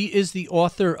Duke. She is the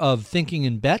author of Thinking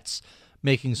in Bets,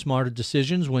 Making Smarter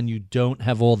Decisions When You Don't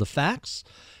Have All the Facts.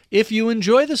 If you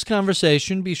enjoy this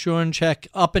conversation, be sure and check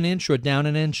Up an Inch or Down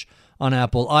an Inch on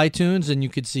Apple iTunes, and you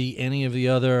could see any of the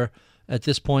other, at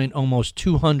this point, almost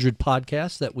 200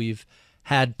 podcasts that we've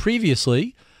had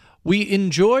previously. We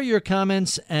enjoy your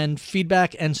comments and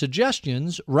feedback and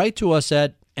suggestions. Write to us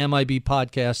at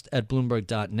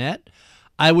mibpodcast@bloomberg.net.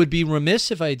 I would be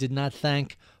remiss if I did not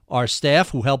thank our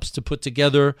staff who helps to put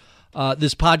together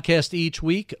this podcast each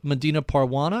week. Medina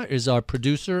Parwana is our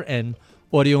producer and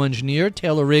audio engineer.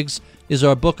 Taylor Riggs is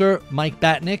our booker. Mike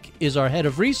Batnick is our head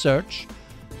of research.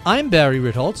 I'm Barry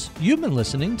Ritholtz. You've been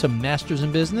listening to Masters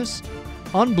in Business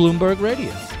on Bloomberg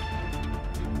Radio.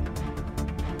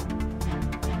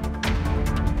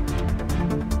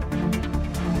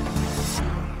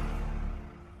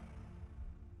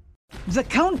 The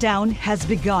countdown has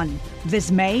begun.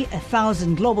 This May,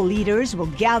 1,000 global leaders will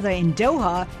gather in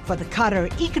Doha for the Qatar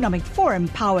Economic Forum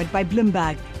powered by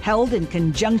Bloomberg, held in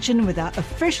conjunction with our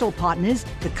official partners,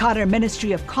 the Qatar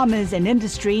Ministry of Commerce and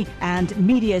Industry and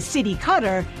Media City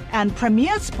Qatar, and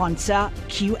premier sponsor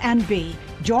QNB.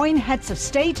 Join heads of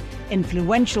state,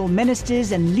 influential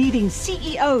ministers, and leading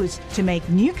CEOs to make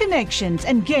new connections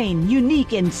and gain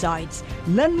unique insights.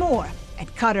 Learn more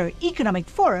at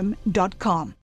QatarEconomicForum.com.